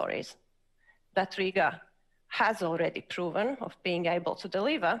success stories that Riga has already proven of being able to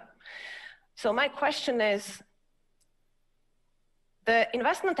deliver. So my question is, the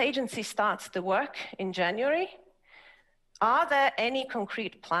investment agency starts the work in January. Are there any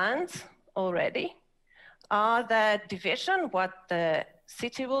concrete plans already? Are there division, what the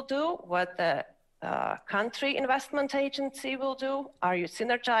city will do, what the country investment agency will do? Are you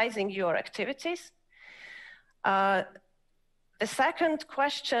synergizing your activities? The second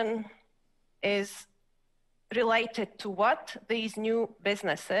question is related to what these new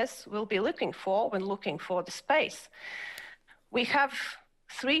businesses will be looking for when looking for the space. We have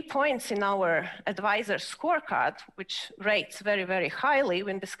 3 points in our advisor scorecard, which rates very, very highly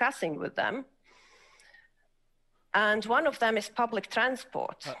when discussing with them. And one of them is public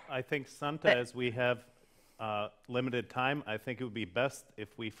transport. I think, Santa, as we have limited time, I think it would be best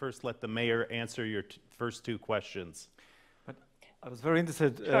if we first let the mayor answer your first 2 questions. But I was very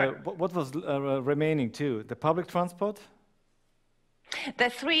interested, Sure. what was remaining too? The public transport? The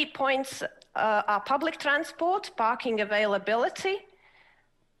 3 points are public transport, parking availability,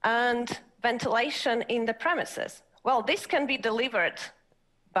 and ventilation in the premises. Well, this can be delivered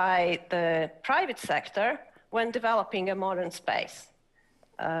by the private sector when developing a modern space.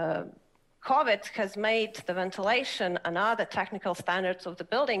 COVID has made the ventilation and other technical standards of the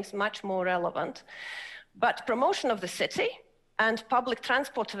buildings much more relevant. But promotion of the city and public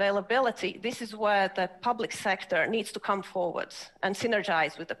transport availability, this is where the public sector needs to come forward and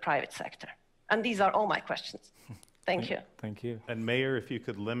synergize with the private sector. And these are all my questions. Thank you. Thank you. And Mayor, if you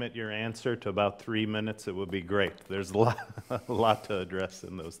could limit your answer to about 3 minutes, it would be great. There's a lot to address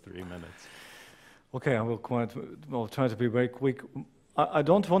in those 3 minutes. Okay, I will try to be very quick. I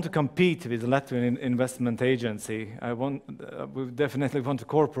don't want to compete with the Latvian investment agency. We definitely want to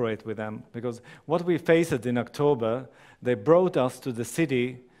cooperate with them, because what we faced in October, they brought us to the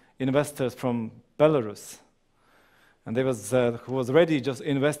city investors from Belarus. And they who was ready just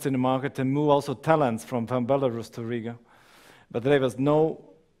invest in the market and move also talents from Belarus to Riga. But there was no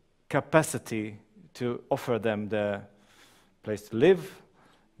capacity to offer them the place to live,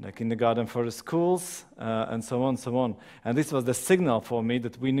 the kindergarten for the schools, and so on, and so on. And this was the signal for me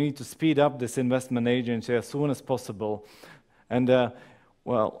that we need to speed up this investment agency as soon as possible. And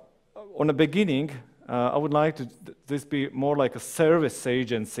well, on the beginning, I would like this be more like a service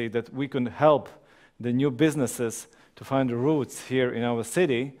agency that we can help the new businesses to find the roots here in our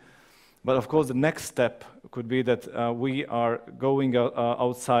city. But of course, the next step could be that we are going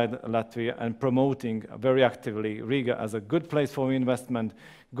outside Latvia and promoting very actively Riga as a good place for investment,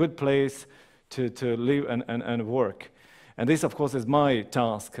 good place to live and work. And this, of course, is my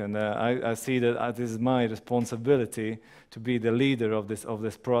task, and I see that this is my responsibility to be the leader of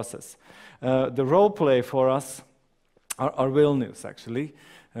this process. The role play for us are Vilnius, actually.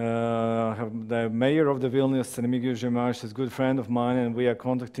 The mayor of the Vilnius, Remigijus Žemaitis, is a good friend of mine, and we are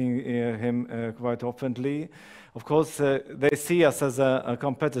contacting him quite oftenly. Of course, they see us as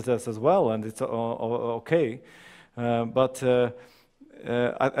competitors as well, and it's okay. I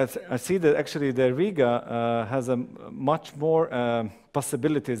see that actually the Riga has a much more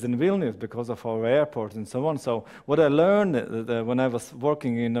possibilities than Vilnius because of our airport and so on. So what I learned when I was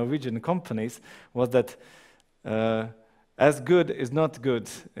working in Norwegian companies was that as good is not good.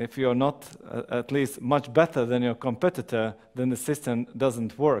 If you're not at least much better than your competitor, then the system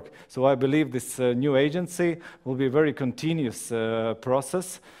doesn't work. So I believe this new agency will be a very continuous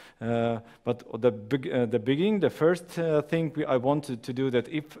process. But the beginning, the first thing I wanted to do that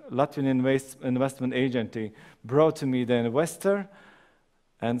if Latvian investment agency brought to me the investor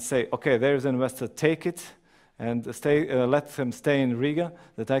and say, okay, there's an investor, take it and let them stay in Riga,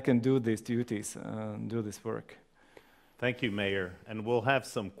 that I can do these duties, do this work. Thank you, Mayor. And we'll have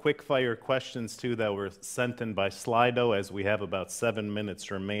some quick-fire questions, too, that were sent in by Slido, as we have about 7 minutes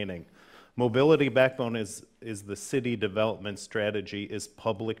remaining. Mobility backbone is the city development strategy is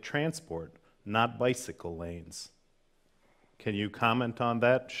public transport, not bicycle lanes. Can you comment on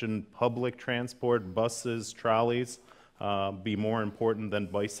that? Shouldn't public transport, buses, trolleys, be more important than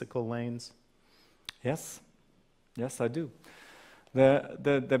bicycle lanes? Yes. Yes, I do.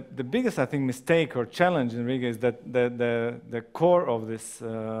 The biggest, I think, mistake or challenge in Riga is that the core of this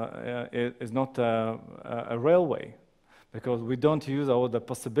is not a railway, because we don't use all the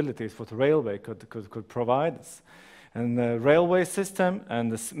possibilities what railway could provide us. And the railway system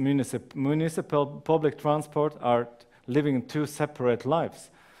and the municipal public transport are living two separate lives.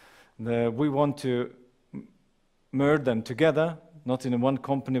 We want to merge them together, not in one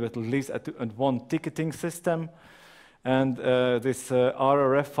company, but at least at one ticketing system. And this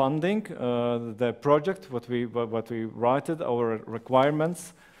RRF funding, the project, what we write it, our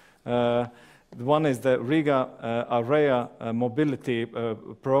requirements. One is the Riga area mobility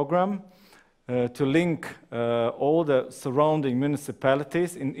program to link all the surrounding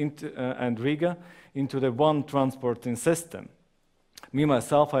municipalities and Riga into the one transporting system. Me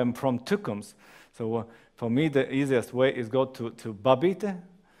myself, I am from Tukums, so for me the easiest way is go to Babite,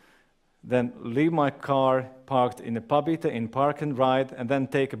 then leave my car parked in a Babite in park and ride, and then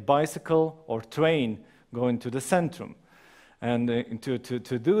take a bicycle or train going to the centrum. And to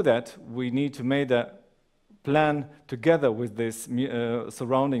do that, we need to make a plan together with these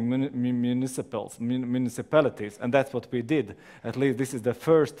surrounding municipalities, and that's what we did. At least this is the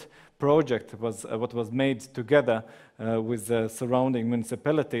first project what was made together with the surrounding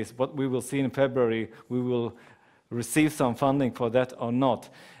municipalities. What we will see in February, we will receive some funding for that or not.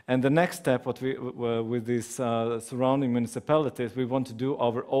 And the next step, what we with these surrounding municipalities, we want to do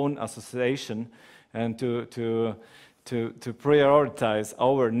our own association and to prioritize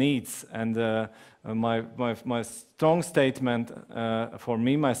our needs. And my strong statement for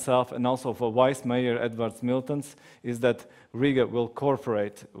me, myself, and also for Vice Mayor Edvards Miltons is that Riga will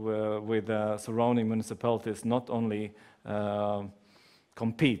cooperate with surrounding municipalities, not only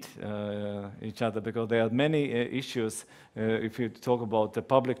compete each other, because there are many issues. If you talk about the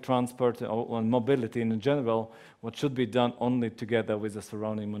public transport or mobility in general, what should be done only together with the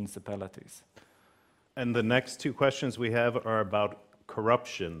surrounding municipalities. And the next two questions we have are about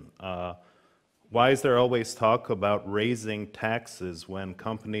corruption. Why is there always talk about raising taxes when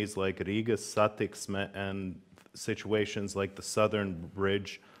companies like Riga Satiksme and situations like the Southern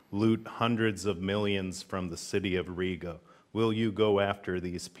Bridge loot hundreds of millions from the city of Riga? Will you go after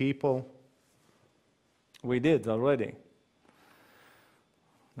these people? We did already.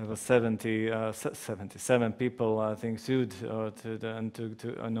 There were 77 people, I think, sued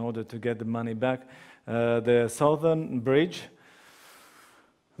in order to get the money back. The Southern Bridge,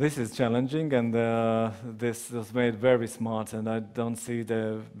 this is challenging, and this was made very smart, and I don't see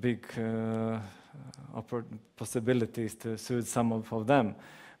the big possibilities to sue some of them.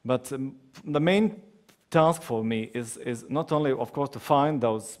 But the main task for me is not only, of course, to find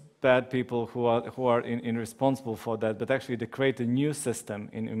those bad people who are responsible for that, but actually to create a new system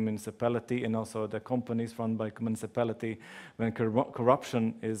in municipality and also the companies run by municipality when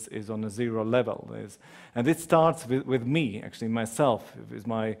corruption is on a zero level. And it starts with me, actually myself, with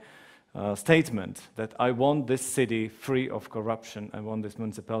my statement that I want this city free of corruption. I want this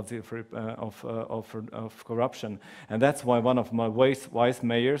municipality free of corruption. And that's why one of my vice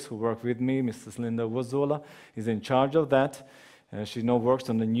mayors who work with me, Mrs. Linda Wozola, is in charge of that. She now works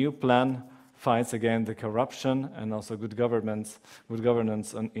on the new plan, fights against the corruption and also good governance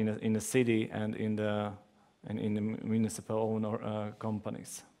in the city and in the municipal owned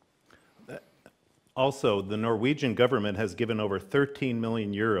companies. Also, the Norwegian government has given over 13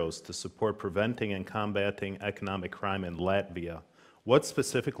 million euros to support preventing and combating economic crime in Latvia. What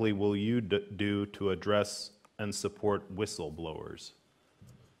specifically will you do to address and support whistleblowers?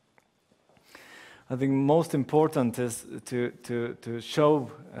 I think most important is to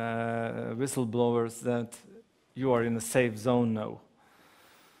show whistleblowers that you are in a safe zone now.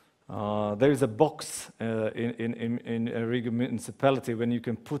 There is a box in Riga municipality when you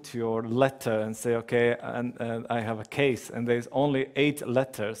can put your letter and say, okay, and I have a case, and there's only 8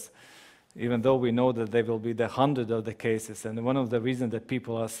 letters, even though we know that there will be the 100 of the cases, and one of the reasons that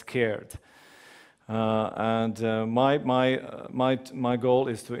people are scared. My goal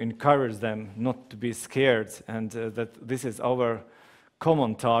is to encourage them not to be scared, and that this is our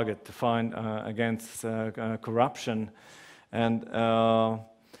common target to find against corruption, and I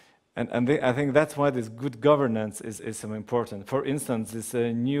think that's why this good governance is so important. For instance, this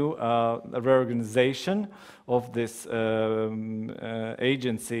new reorganization of this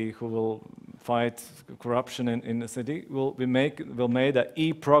agency who will fight corruption in the city will made an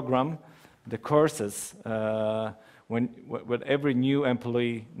e-program, the courses when every new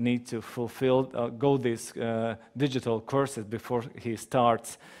employee needs to fulfill, go these digital courses before he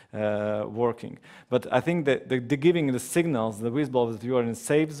starts working. But I think that the giving the signals, the whistleblowers, that you are in a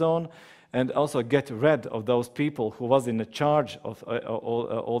safe zone, and also get rid of those people who was in the charge of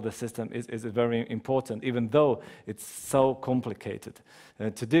all the system is very important, even though it's so complicated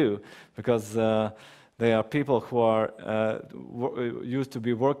to do, because they are people who are used to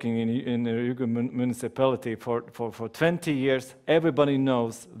be working in the Riga municipality for 20 years. Everybody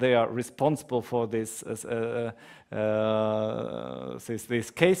knows they are responsible for these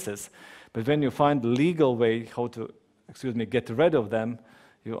cases. But when you find the legal way how to, get rid of them,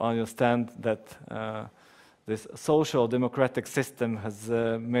 you understand that this social democratic system has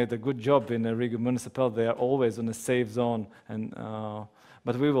made a good job in the Riga municipality. They are always in a safe zone, and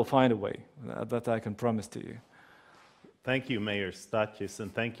but we will find a way, that I can promise to you. Thank you, Mayor Staķis,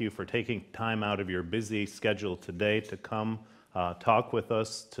 and thank you for taking time out of your busy schedule today to come talk with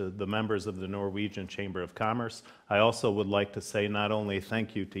us, to the members of the Norwegian Chamber of Commerce. I also would like to say not only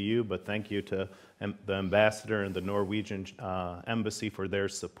thank you to you, but thank you to the ambassador and the Norwegian embassy for their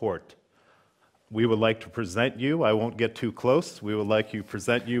support. We would like to present you, I won't get too close, we would like to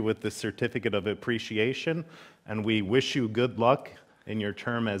present you with the certificate of appreciation, and we wish you good luck in your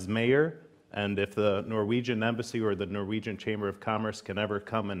term as mayor, and if the Norwegian Embassy or the Norwegian Chamber of Commerce can ever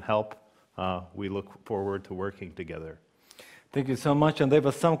come and help, we look forward to working together. Thank you so much. And there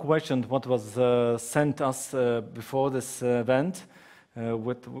was some question what was sent us before this event,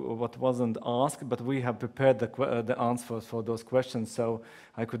 what wasn't asked, but we have prepared the answers for those questions, so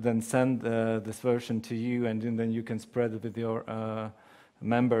I could then send this version to you, and then you can spread it with your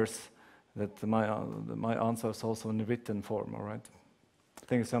members, that my answer is also in written form, all right?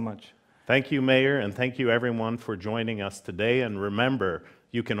 Thank you so much. Thank you, Mayor, and thank you everyone for joining us today. And remember,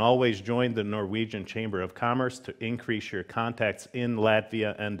 you can always join the Norwegian Chamber of Commerce to increase your contacts in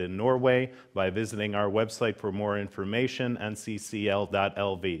Latvia and in Norway by visiting our website for more information,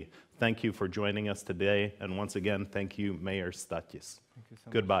 nccl.lv. Thank you for joining us today, and once again, thank you, Mayor Staķis. Thank you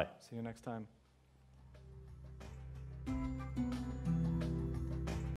so Goodbye. much. See you next time.